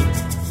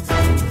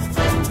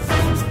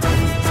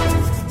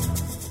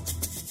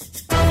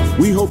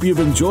 We hope you've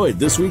enjoyed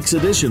this week's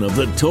edition of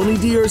the Tony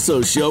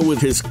DUrso Show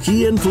with his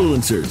key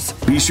influencers.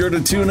 Be sure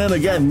to tune in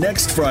again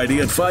next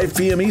Friday at 5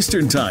 p.m.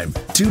 Eastern Time,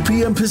 2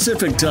 p.m.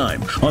 Pacific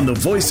Time on the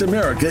Voice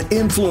America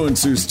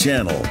Influencers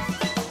channel.